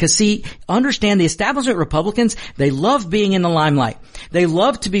Democrat. Because see, understand the establishment Republicans, they love being in the limelight. They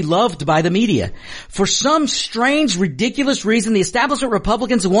love to be loved by the media. For some strange, ridiculous reason, the establishment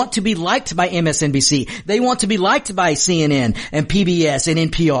Republicans want to be liked by MSNBC. They want to be liked by CNN and PBS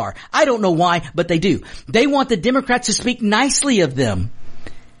and NPR. I don't know why, but they do. They want the Democrats to speak nicely of them.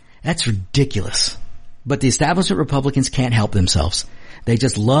 That's ridiculous. But the establishment Republicans can't help themselves. They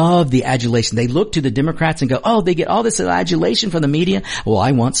just love the adulation. They look to the Democrats and go, oh, they get all this adulation from the media. Well,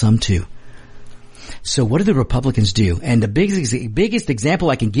 I want some too. So what do the Republicans do? And the biggest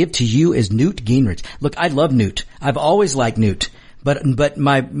example I can give to you is Newt Gingrich. Look, I love Newt. I've always liked Newt. But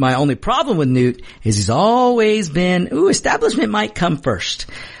my only problem with Newt is he's always been, establishment might come first.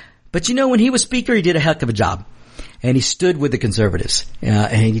 But you know, when he was speaker, he did a heck of a job. And he stood with the conservatives.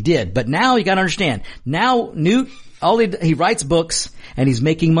 And he did. But now you gotta understand. Now Newt, he writes books and he's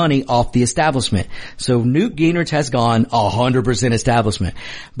making money off the establishment. So Newt Gingrich has gone 100% establishment.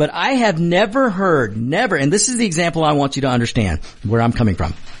 But I have never heard, and this is the example I want you to understand where I'm coming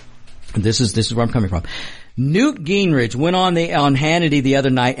from. This is where I'm coming from. Newt Gingrich went on Hannity the other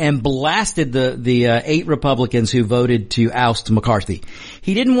night and blasted the 8 Republicans who voted to oust McCarthy.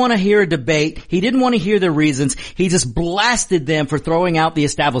 He didn't want to hear a debate. He didn't want to hear their reasons. He just blasted them for throwing out the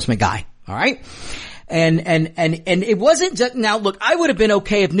establishment guy. All right? And it wasn't just, now look, I would have been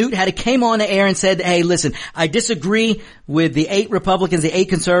okay if Newt had came on the air and said, hey, listen, I disagree with the 8 Republicans, the 8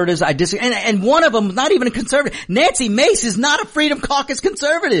 conservatives. I disagree. And one of them, not even a conservative. Nancy Mace is not a Freedom Caucus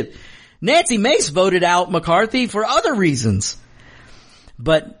conservative. Nancy Mace voted out McCarthy for other reasons.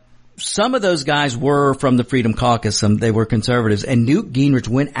 But some of those guys were from the Freedom Caucus. They were conservatives. And Newt Gingrich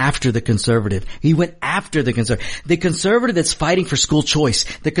went after the conservative. He went after the conservative. The conservative that's fighting for school choice.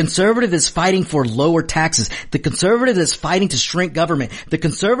 The conservative that's fighting for lower taxes. The conservative that's fighting to shrink government. The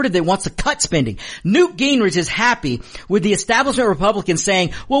conservative that wants to cut spending. Newt Gingrich is happy with the establishment Republicans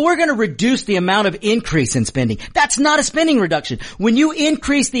saying, well, we're going to reduce the amount of increase in spending. That's not a spending reduction. When you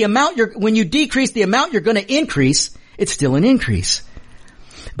decrease the amount you're going to increase, it's still an increase.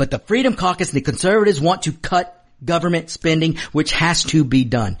 But the Freedom Caucus and the conservatives want to cut government spending, which has to be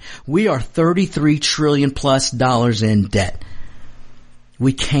done. We are $33 trillion plus in debt.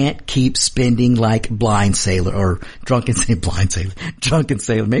 We can't keep spending like blind sailor or drunken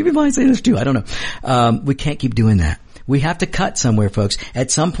sailor. Maybe blind sailors too. I don't know. We can't keep doing that. We have to cut somewhere, folks,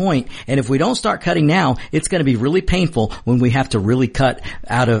 at some point. And if we don't start cutting now, it's going to be really painful when we have to really cut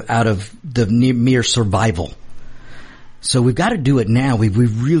out of the mere survival. So we've got to do it now. We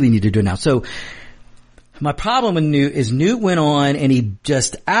really need to do it now. So my problem with Newt is Newt went on and he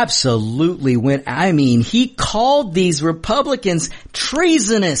just absolutely he called these Republicans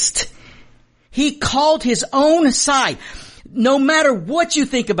treasonist. He called his own side. No matter what you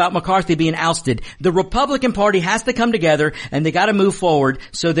think about McCarthy being ousted, the Republican Party has to come together and they got to move forward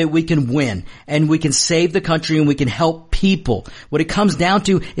so that we can win and we can save the country and we can help people. What it comes down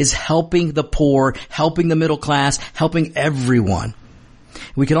to is helping the poor, helping the middle class, helping everyone.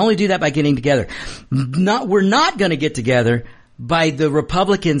 We can only do that by getting together. We're not going to get together by the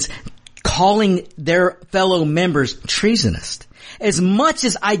Republicans calling their fellow members treasonist. As much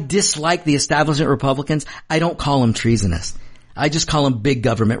as I dislike the establishment Republicans, I don't call them treasonous. I just call them big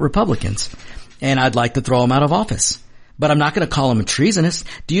government Republicans. And I'd like to throw them out of office. But I'm not going to call them a treasonous.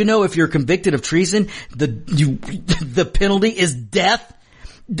 Do you know if you're convicted of treason, the penalty is death?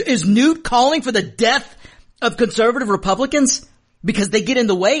 Is Newt calling for the death of conservative Republicans because they get in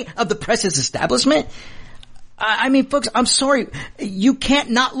the way of the precious establishment? I mean, folks, I'm sorry. You can't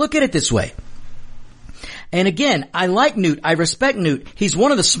not look at it this way. And again, I like Newt. I respect Newt. He's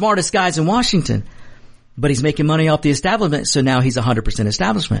one of the smartest guys in Washington. But he's making money off the establishment, so now he's 100%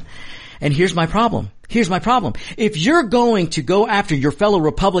 establishment. And here's my problem. If you're going to go after your fellow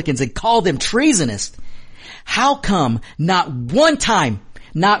Republicans and call them treasonous, how come not one time,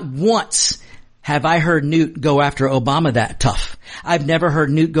 not once, have I heard Newt go after Obama that tough? I've never heard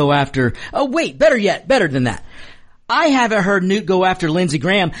Newt go after, better than that. I haven't heard Newt go after Lindsey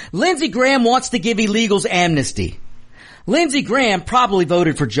Graham. Lindsey Graham wants to give illegals amnesty. Lindsey Graham probably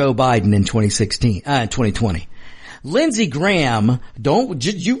voted for Joe Biden in 2020. Lindsey Graham,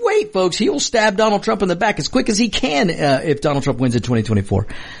 you wait, folks. He will stab Donald Trump in the back as quick as he can if Donald Trump wins in 2024.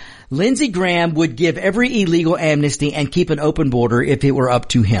 Lindsey Graham would give every illegal amnesty and keep an open border if it were up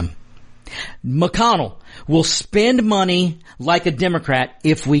to him. McConnell will spend money like a Democrat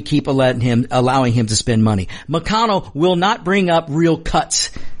if we keep allowing him to spend money. McConnell will not bring up real cuts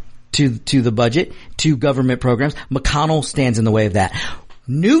to the budget, to government programs. McConnell stands in the way of that.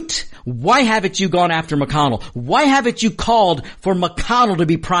 Newt, why haven't you gone after McConnell? Why haven't you called for McConnell to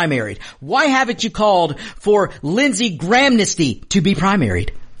be primaried? Why haven't you called for Lindsey Grahamnesty to be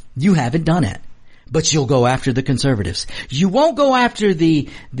primaried? You haven't done it. But you'll go after the conservatives. You won't go after the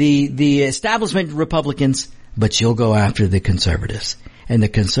establishment Republicans, but you'll go after the conservatives. And the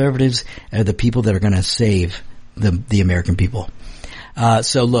conservatives are the people that are going to save the American people.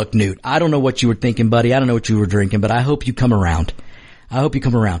 So look, Newt, I don't know what you were thinking, buddy. I don't know what you were drinking, but I hope you come around. I hope you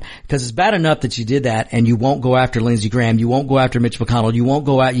come around, because it's bad enough that you did that and you won't go after Lindsey Graham. You won't go after Mitch McConnell.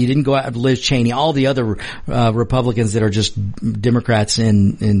 You didn't go after Liz Cheney, all the other, Republicans that are just Democrats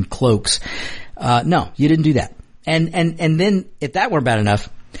in cloaks. No, you didn't do that. And then if that weren't bad enough,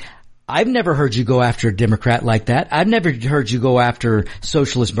 I've never heard you go after a Democrat like that. I've never heard you go after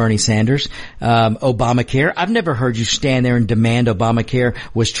socialist Bernie Sanders, Obamacare. I've never heard you stand there and demand Obamacare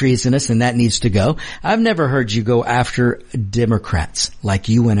was treasonous and that needs to go. I've never heard you go after Democrats like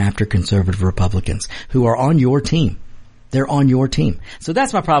you went after conservative Republicans who are on your team. They're on your team. So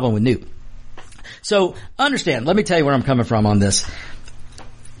that's my problem with Newt. So understand, let me tell you where I'm coming from on this.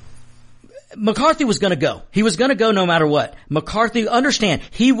 McCarthy was going to go. He was going to go no matter what. McCarthy, understand,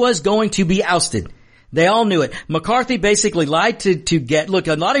 he was going to be ousted. They all knew it. McCarthy basically lied to get, look,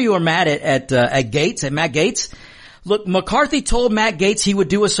 a lot of you are mad at Matt Gaetz. Look, McCarthy told Matt Gaetz he would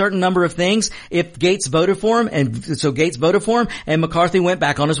do a certain number of things if Gaetz voted for him, and so Gaetz voted for him, and McCarthy went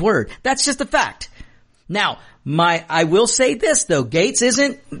back on his word. That's just a fact. Now, I will say this though, Gaetz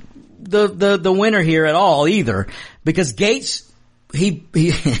isn't the winner here at all either, because Gaetz,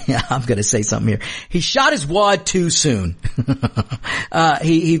 I'm gonna say something here. He shot his wad too soon.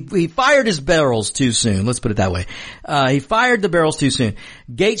 He fired his barrels too soon. Let's put it that way. He fired the barrels too soon.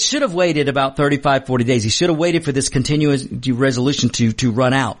 Gaetz should have waited about 35, 40 days. He should have waited for this continuous resolution to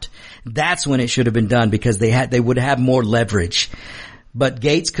run out. That's when it should have been done, because they would have more leverage. But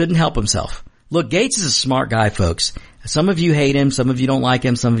Gaetz couldn't help himself. Look, Gaetz is a smart guy, folks. Some of you hate him. Some of you don't like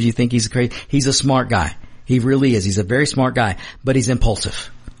him. Some of you think he's crazy. He's a smart guy. He really is. He's a very smart guy, but he's impulsive.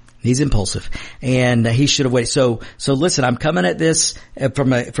 And he should have waited. So listen, I'm coming at this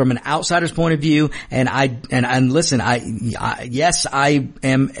from an outsider's point of view, and listen, I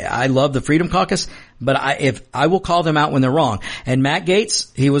love the Freedom Caucus, but I will call them out when they're wrong. And Matt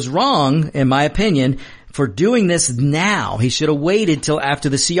Gaetz, he was wrong, in my opinion, for doing this now. He should have waited till after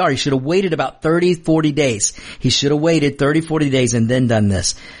the CR. He should have waited about 30, 40 days. He should have waited 30, 40 days and then done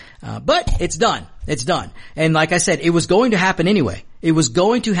this. But it's done. It's done. And like I said, it was going to happen anyway. It was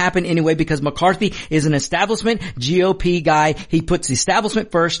going to happen anyway, because McCarthy is an establishment GOP guy. He puts the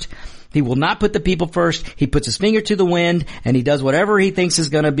establishment first. He will not put the people first. He puts his finger to the wind, and he does whatever he thinks is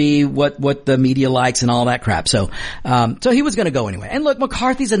going to be what the media likes and all that crap. So he was going to go anyway. And look,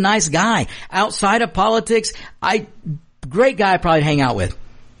 McCarthy's a nice guy. Outside of politics, great guy I'd probably hang out with.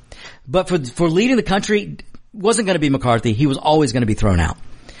 But for leading the country, wasn't going to be McCarthy. He was always going to be thrown out.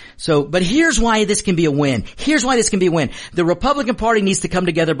 So, but here's why this can be a win. The Republican Party needs to come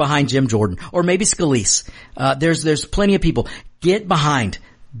together behind Jim Jordan, or maybe Scalise. There's plenty of people. Get behind.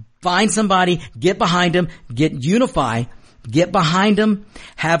 Find somebody, get behind them, get behind them,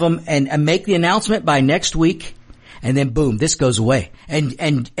 have them, and make the announcement by next week. And then boom, this goes away.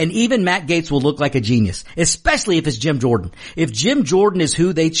 And even Matt Gaetz will look like a genius, especially if it's Jim Jordan. If Jim Jordan is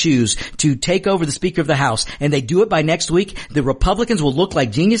who they choose to take over the Speaker of the House, and they do it by next week, the Republicans will look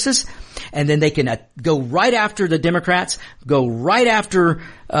like geniuses, and then they can go right after the Democrats, go right after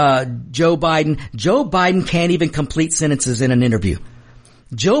Joe Biden. Joe Biden can't even complete sentences in an interview.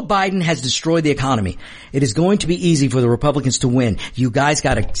 Joe Biden has destroyed the economy. It is going to be easy for the Republicans to win. You guys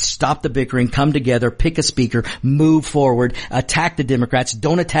got to stop the bickering, come together, pick a speaker, move forward, attack the Democrats,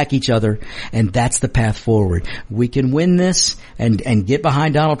 don't attack each other, and that's the path forward. We can win this and get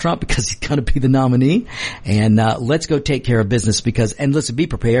behind Donald Trump, because he's going to be the nominee, and let's go take care of business, and listen, be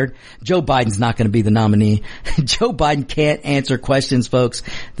prepared. Joe Biden's not going to be the nominee. Joe Biden can't answer questions, folks.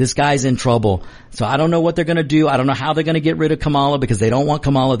 This guy's in trouble. So I don't know what they're going to do. I don't know how they're going to get rid of Kamala, because they don't want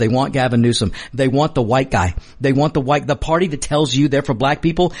Kamala. They want Gavin Newsom. They want the white guy. They want the party that tells you they're for black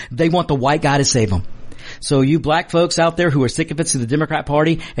people. They want the white guy to save them. So you black folks out there who are sycophants to the Democrat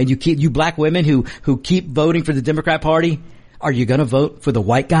Party, and you black women who keep voting for the Democrat Party, are you going to vote for the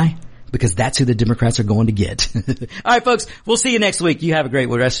white guy? Because that's who the Democrats are going to get. All right, folks, we'll see you next week. You have a great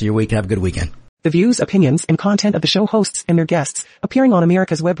rest of your week. Have a good weekend. The views, opinions, and content of the show hosts and their guests appearing on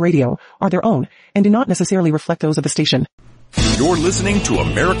America's Web Radio are their own and do not necessarily reflect those of the station. You're listening to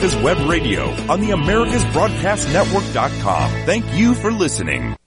America's Web Radio on the AmericasBroadcastNetwork.com. Thank you for listening.